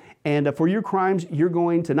guilty, and for your crimes, you're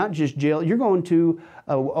going to not just jail, you're going to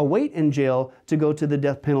await in jail to go to the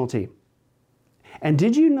death penalty. And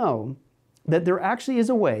did you know that there actually is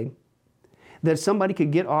a way that somebody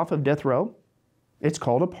could get off of death row? It's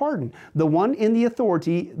called a pardon. The one in the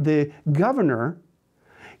authority, the governor,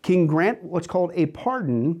 can grant what's called a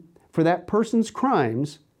pardon for that person's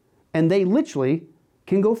crimes, and they literally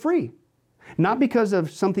can go free. Not because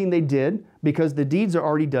of something they did, because the deeds are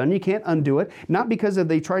already done, you can't undo it. Not because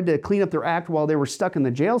they tried to clean up their act while they were stuck in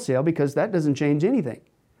the jail cell, because that doesn't change anything.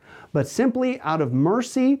 But simply out of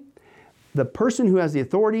mercy, the person who has the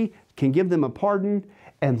authority can give them a pardon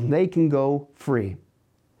and they can go free.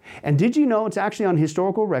 And did you know it's actually on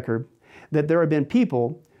historical record that there have been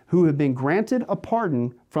people who have been granted a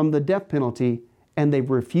pardon from the death penalty and they've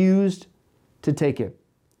refused to take it.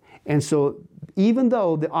 And so even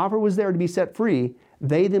though the offer was there to be set free,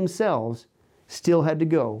 they themselves still had to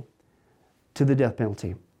go to the death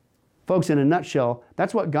penalty. Folks, in a nutshell,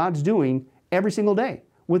 that's what God's doing every single day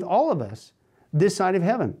with all of us this side of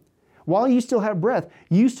heaven. While you still have breath,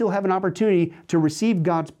 you still have an opportunity to receive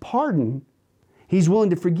God's pardon. He's willing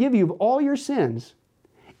to forgive you of all your sins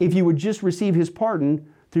if you would just receive His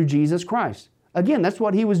pardon through Jesus Christ. Again, that's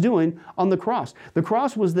what He was doing on the cross. The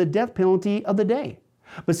cross was the death penalty of the day.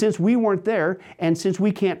 But since we weren't there, and since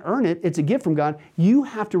we can't earn it, it's a gift from God, you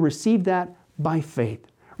have to receive that by faith.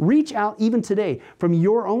 Reach out even today from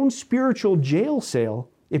your own spiritual jail cell,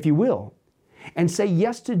 if you will, and say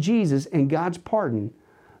yes to Jesus and God's pardon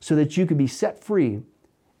so that you can be set free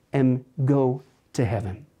and go to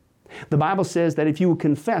heaven. The Bible says that if you will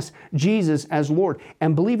confess Jesus as Lord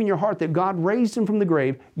and believe in your heart that God raised Him from the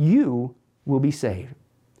grave, you will be saved.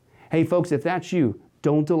 Hey folks, if that's you,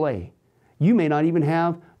 don't delay. You may not even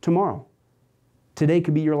have tomorrow. Today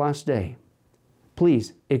could be your last day.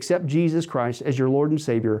 Please accept Jesus Christ as your Lord and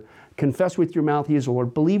Savior. Confess with your mouth He is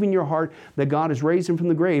Lord. Believe in your heart that God has raised Him from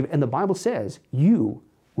the grave, and the Bible says you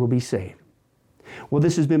will be saved. Well,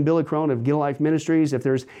 this has been Billy Crone of Get a Life Ministries. If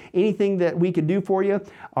there's anything that we could do for you,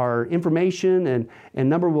 our information and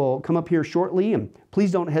number will come up here shortly, and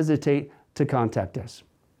please don't hesitate to contact us.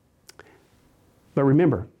 But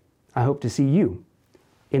remember, I hope to see you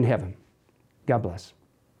in heaven. God bless.